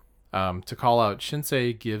there, to call out,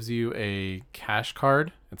 Shinsei gives you a cash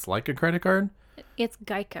card. It's like a credit card. It's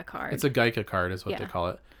Gaika card. It's a Gaika card is what they call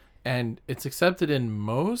it. And it's accepted in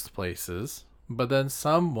most places, but then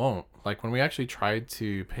some won't. Like when we actually tried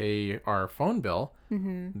to pay our phone bill,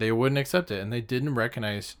 they wouldn't accept it. And they didn't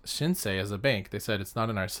recognize Shinsei as a bank. They said it's not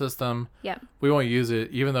in our system. Yeah. We won't use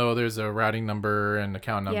it, even though there's a routing number and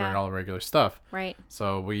account number and all the regular stuff. Right.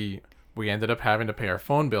 So we ended up having to pay our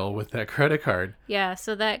phone bill with that credit card. Yeah.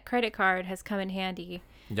 So that credit card has come in handy.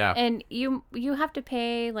 Yeah. And you have to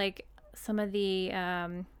pay like some of the,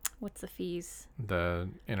 what's the fees? The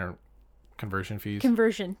conversion fees.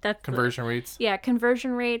 Conversion rates. Yeah,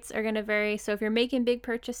 conversion rates are going to vary. So if you're making big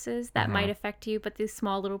purchases, that might affect you, but these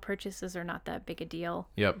small little purchases are not that big a deal.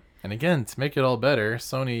 Yep. And again, to make it all better,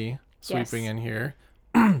 Sony sweeping in here,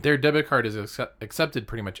 their debit card is accepted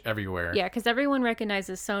pretty much everywhere. Yeah, because everyone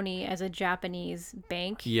recognizes Sony as a Japanese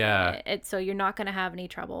bank. Yeah. So you're not going to have any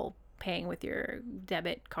trouble paying with your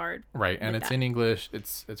debit card. Right, and it's in English.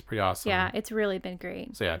 It's pretty awesome. Yeah, it's really been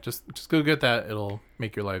great. So yeah, just go get that. It'll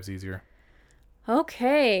make your lives easier.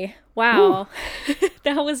 Okay. Wow.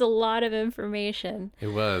 That was a lot of information. It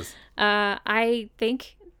was. I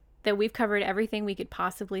think that we've covered everything we could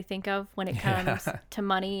possibly think of when it comes to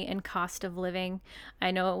money and cost of living. I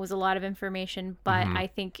know it was a lot of information, but I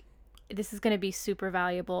think this is going to be super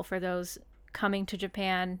valuable for those coming to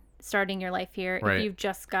Japan, starting your life here. Right. If you've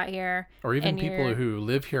just got here. Or even people who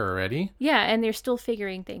live here already. Yeah, and they're still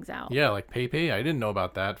figuring things out. Yeah, like PayPay. I didn't know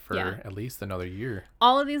about that for at least another year.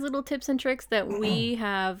 All of these little tips and tricks that we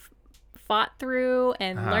have fought through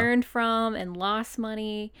and learned from and lost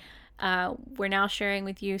money, we're now sharing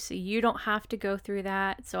with you so you don't have to go through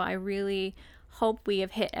that. So I really hope we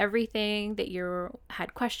have hit everything that you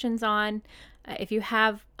had questions on. If you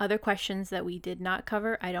have other questions that we did not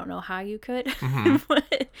cover, I don't know how you could,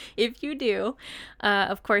 but if you do,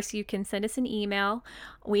 of course, you can send us an email.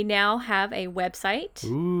 We now have a website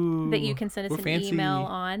that you can send us an email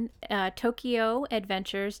on,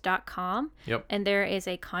 tokyoadventures.com. Yep. And there is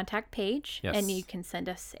a contact page, and you can send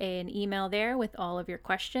us an email there with all of your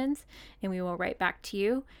questions, and we will write back to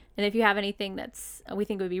you. And if you have anything that's we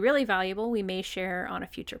think would be really valuable, we may share on a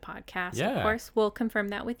future podcast. Yeah. Of course, we'll confirm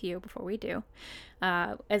that with you before we do.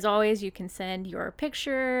 As always, you can send your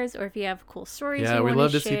pictures, or if you have cool stories you want to share. Yeah, we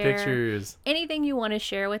love to see pictures. Anything you want to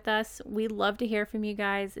share with us, we love to hear from you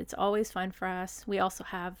guys. It's always fun for us. We also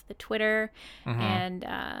have the Twitter and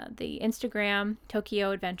the Instagram,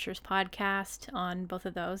 Tokyo Adventures Podcast, on both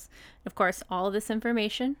of those. Of course, all of this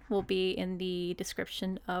information will be in the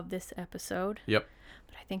description of this episode. Yep.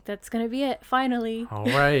 I think that's going to be it, finally. All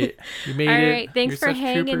right. You made it. All right. Thanks You're for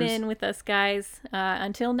hanging troopers. in with us, guys.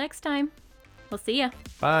 Until next time, we'll see ya.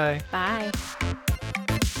 Bye. Bye.